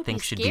I don't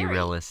think should be scary.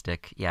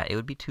 realistic. Yeah, it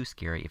would be too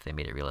scary if they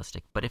made it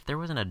realistic. But if there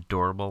was an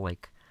adorable,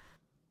 like,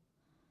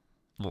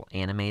 little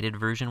animated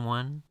version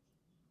one,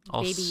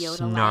 all Baby Yoda-like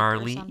or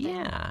snarly, something?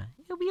 yeah,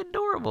 it would be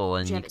adorable.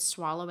 And Did you have it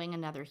swallowing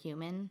another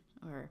human?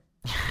 Or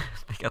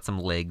they got some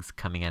legs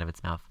coming out of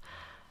its mouth.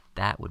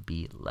 That would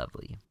be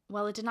lovely.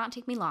 Well, it did not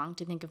take me long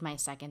to think of my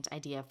second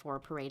idea for a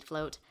parade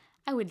float.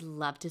 I would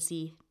love to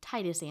see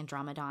Titus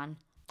Andromedon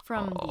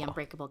from The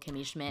Unbreakable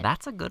Kimmy Schmidt.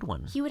 That's a good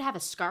one. He would have a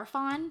scarf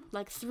on,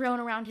 like thrown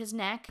around his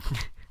neck,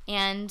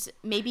 and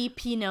maybe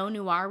Pinot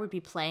Noir would be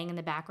playing in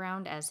the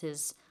background as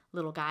his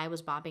little guy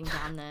was bobbing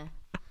down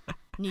the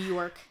New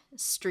York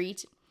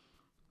street.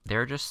 There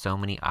are just so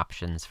many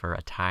options for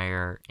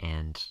attire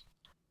and,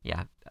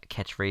 yeah,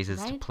 catchphrases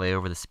to Right? play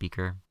over the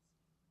speaker.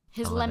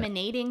 His I love it.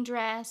 lemonading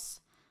dress,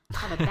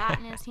 have a bat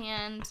in his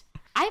hand.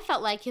 I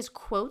felt like his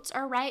quotes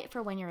are right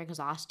for when you're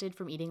exhausted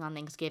from eating on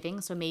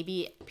Thanksgiving. So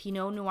maybe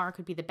Pinot Noir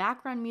could be the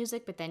background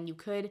music, but then you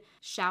could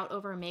shout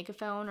over a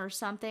megaphone or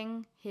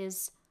something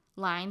his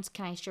lines.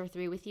 Can I share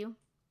 3 with you?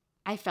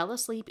 I fell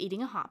asleep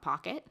eating a Hot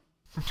Pocket.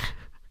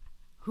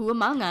 Who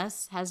among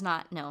us has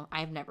not? No,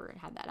 I've never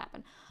had that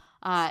happen.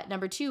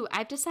 Number 2,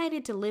 I've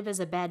decided to live as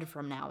a bed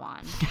from now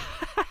on.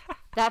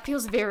 That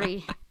feels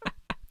very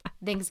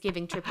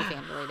Thanksgiving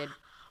tryptophan related.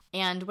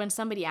 And when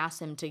somebody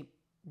asks him to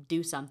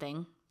do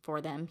something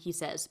for them, he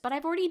says, but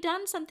I've already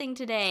done something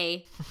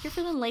today. If you're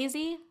feeling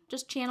lazy,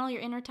 just channel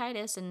your inner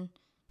Titus and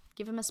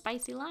give him a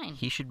spicy line.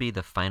 He should be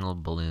the final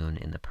balloon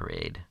in the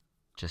parade,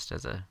 just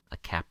as a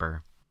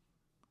capper.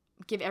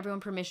 Give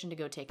everyone permission to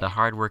go take a The nap.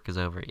 hard work is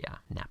over. Yeah,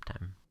 nap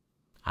time.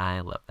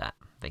 I love that.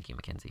 Thank you,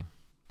 Mackenzie.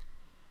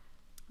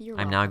 You're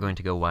I'm now welcome. going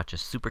to go watch a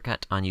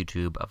supercut on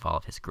YouTube of all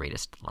of his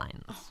greatest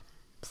lines.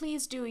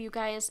 Please do, you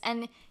guys.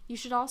 And you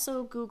should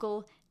also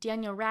Google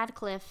Daniel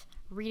Radcliffe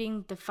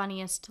reading the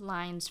funniest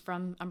lines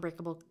from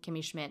Unbreakable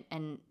Kimmy Schmidt.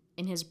 And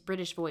in his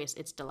British voice,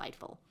 it's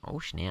delightful. Oh,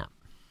 snap.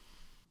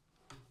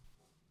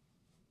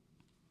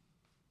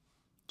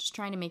 Just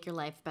trying to make your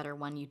life better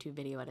one YouTube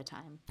video at a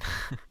time.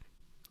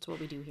 That's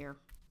what we do here.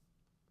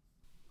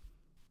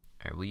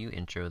 All right, will you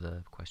intro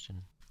the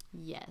question?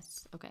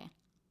 Yes. Okay.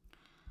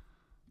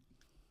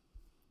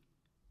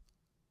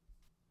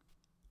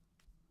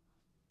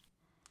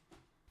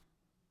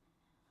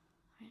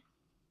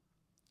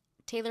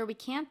 Taylor, we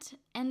can't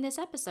end this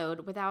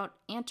episode without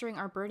answering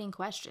our burning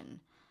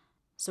question.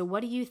 So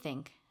what do you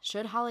think?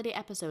 Should holiday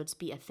episodes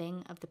be a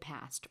thing of the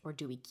past, or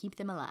do we keep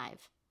them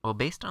alive? Well,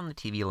 based on the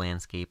TV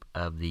landscape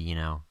of the,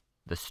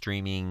 the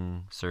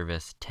streaming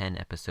service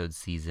 10-episode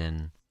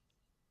season,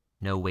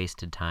 no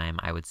wasted time,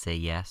 I would say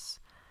yes.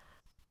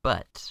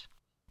 But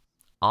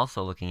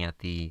also looking at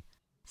the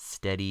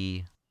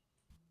steady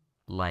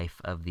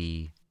life of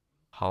the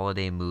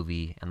holiday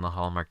movie and the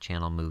Hallmark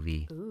Channel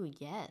movie, Ooh,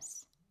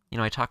 yes.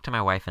 I talk to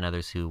my wife and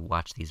others who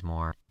watch these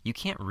more. You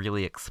can't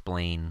really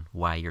explain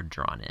why you're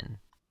drawn in.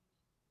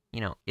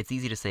 It's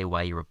easy to say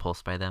why you're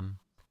repulsed by them,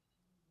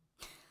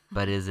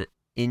 but is it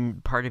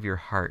in part of your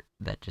heart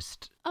that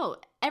just... Oh,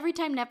 every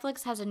time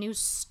Netflix has a new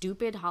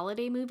stupid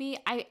holiday movie,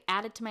 I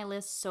add it to my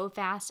list so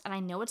fast, and I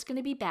know it's going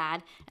to be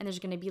bad, and there's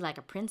going to be like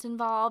a prince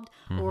involved,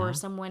 or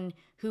someone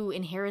who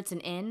inherits an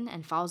inn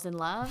and falls in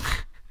love.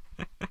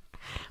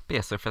 But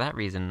yeah, so for that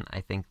reason,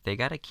 I think they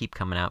got to keep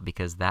coming out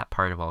because that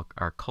part of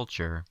our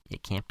culture,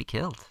 it can't be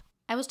killed.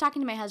 I was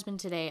talking to my husband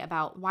today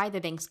about why the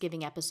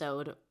Thanksgiving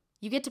episode.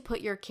 You get to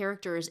put your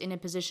characters in a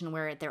position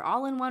where they're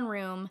all in one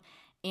room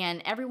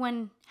and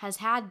everyone has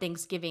had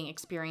Thanksgiving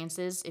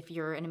experiences if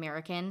you're an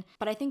American.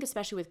 But I think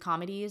especially with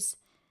comedies,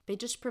 they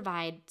just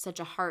provide such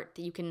a heart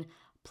that you can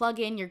plug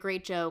in your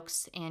great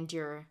jokes and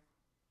your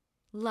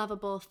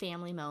lovable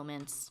family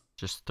moments.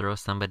 Just throw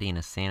somebody in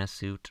a Santa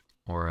suit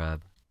or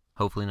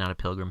hopefully not a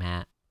pilgrim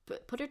hat.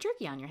 Put a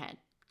turkey on your head.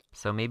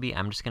 So maybe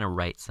I'm just going to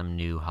write some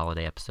new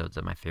holiday episodes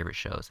of my favorite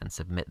shows and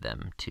submit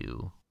them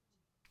to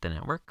the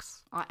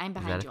networks. I'm Is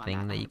behind that you a on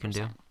thing that you can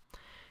do? 100%.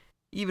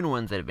 Even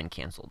ones that have been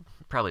canceled.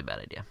 Probably a bad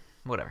idea.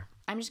 Whatever.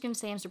 I'm just going to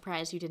say I'm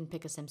surprised you didn't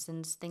pick a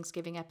Simpsons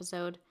Thanksgiving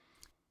episode.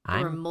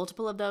 There were I'm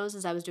multiple of those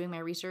as I was doing my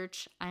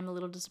research. I'm a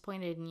little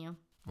disappointed in you.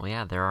 Well,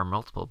 yeah, there are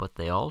multiple, but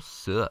they all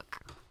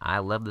suck. I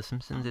love The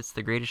Simpsons. It's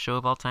the greatest show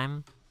of all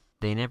time.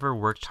 They never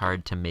worked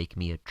hard to make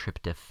me a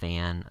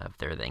tryptophan of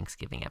their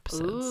Thanksgiving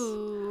episodes.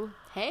 Ooh,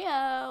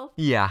 heyo.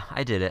 Yeah,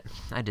 I did it.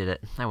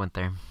 I went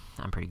there.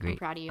 I'm pretty great.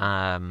 proud of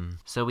you.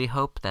 So we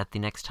hope that the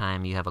next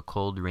time you have a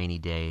cold, rainy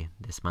day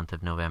this month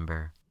of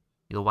November,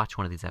 you'll watch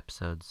one of these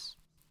episodes.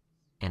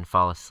 and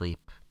fall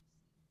asleep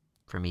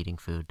from eating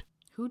food.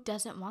 Who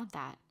doesn't want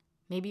that?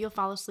 Maybe you'll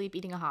fall asleep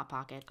eating a Hot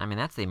Pocket. I mean,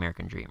 that's the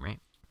American dream, right?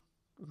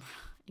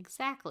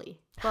 Exactly.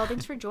 Well,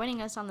 thanks for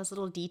joining us on this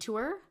little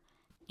detour,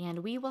 and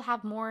we will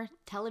have more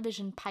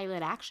television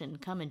pilot action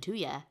coming to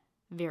you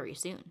very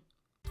soon.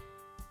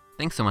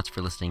 Thanks so much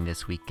for listening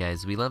this week,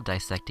 guys. We love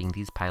dissecting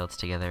these pilots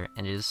together,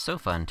 and it is so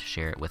fun to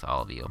share it with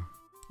all of you.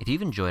 If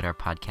you've enjoyed our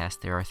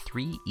podcast, there are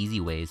 3 easy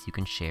ways you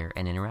can share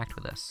and interact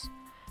with us.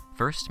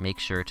 First, make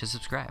sure to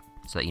subscribe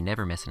so that you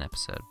never miss an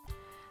episode.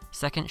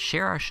 Second,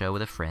 share our show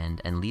with a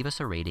friend and leave us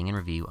a rating and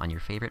review on your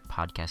favorite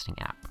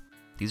podcasting app.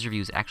 These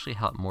reviews actually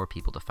help more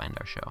people to find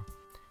our show.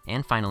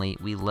 And finally,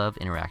 we love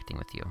interacting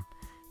with you.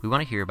 We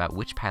want to hear about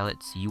which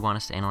pilots you want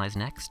us to analyze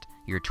next,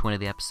 your twin of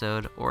the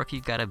episode, or if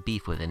you've got a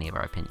beef with any of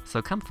our opinions.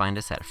 So come find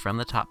us at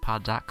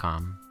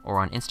FromTheTopPod.com or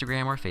on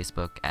Instagram or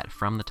Facebook at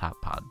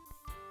FromTheTopPod.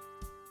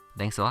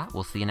 Thanks a lot.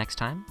 We'll see you next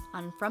time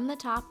On From the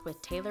Top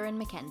with Taylor and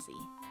Mackenzie.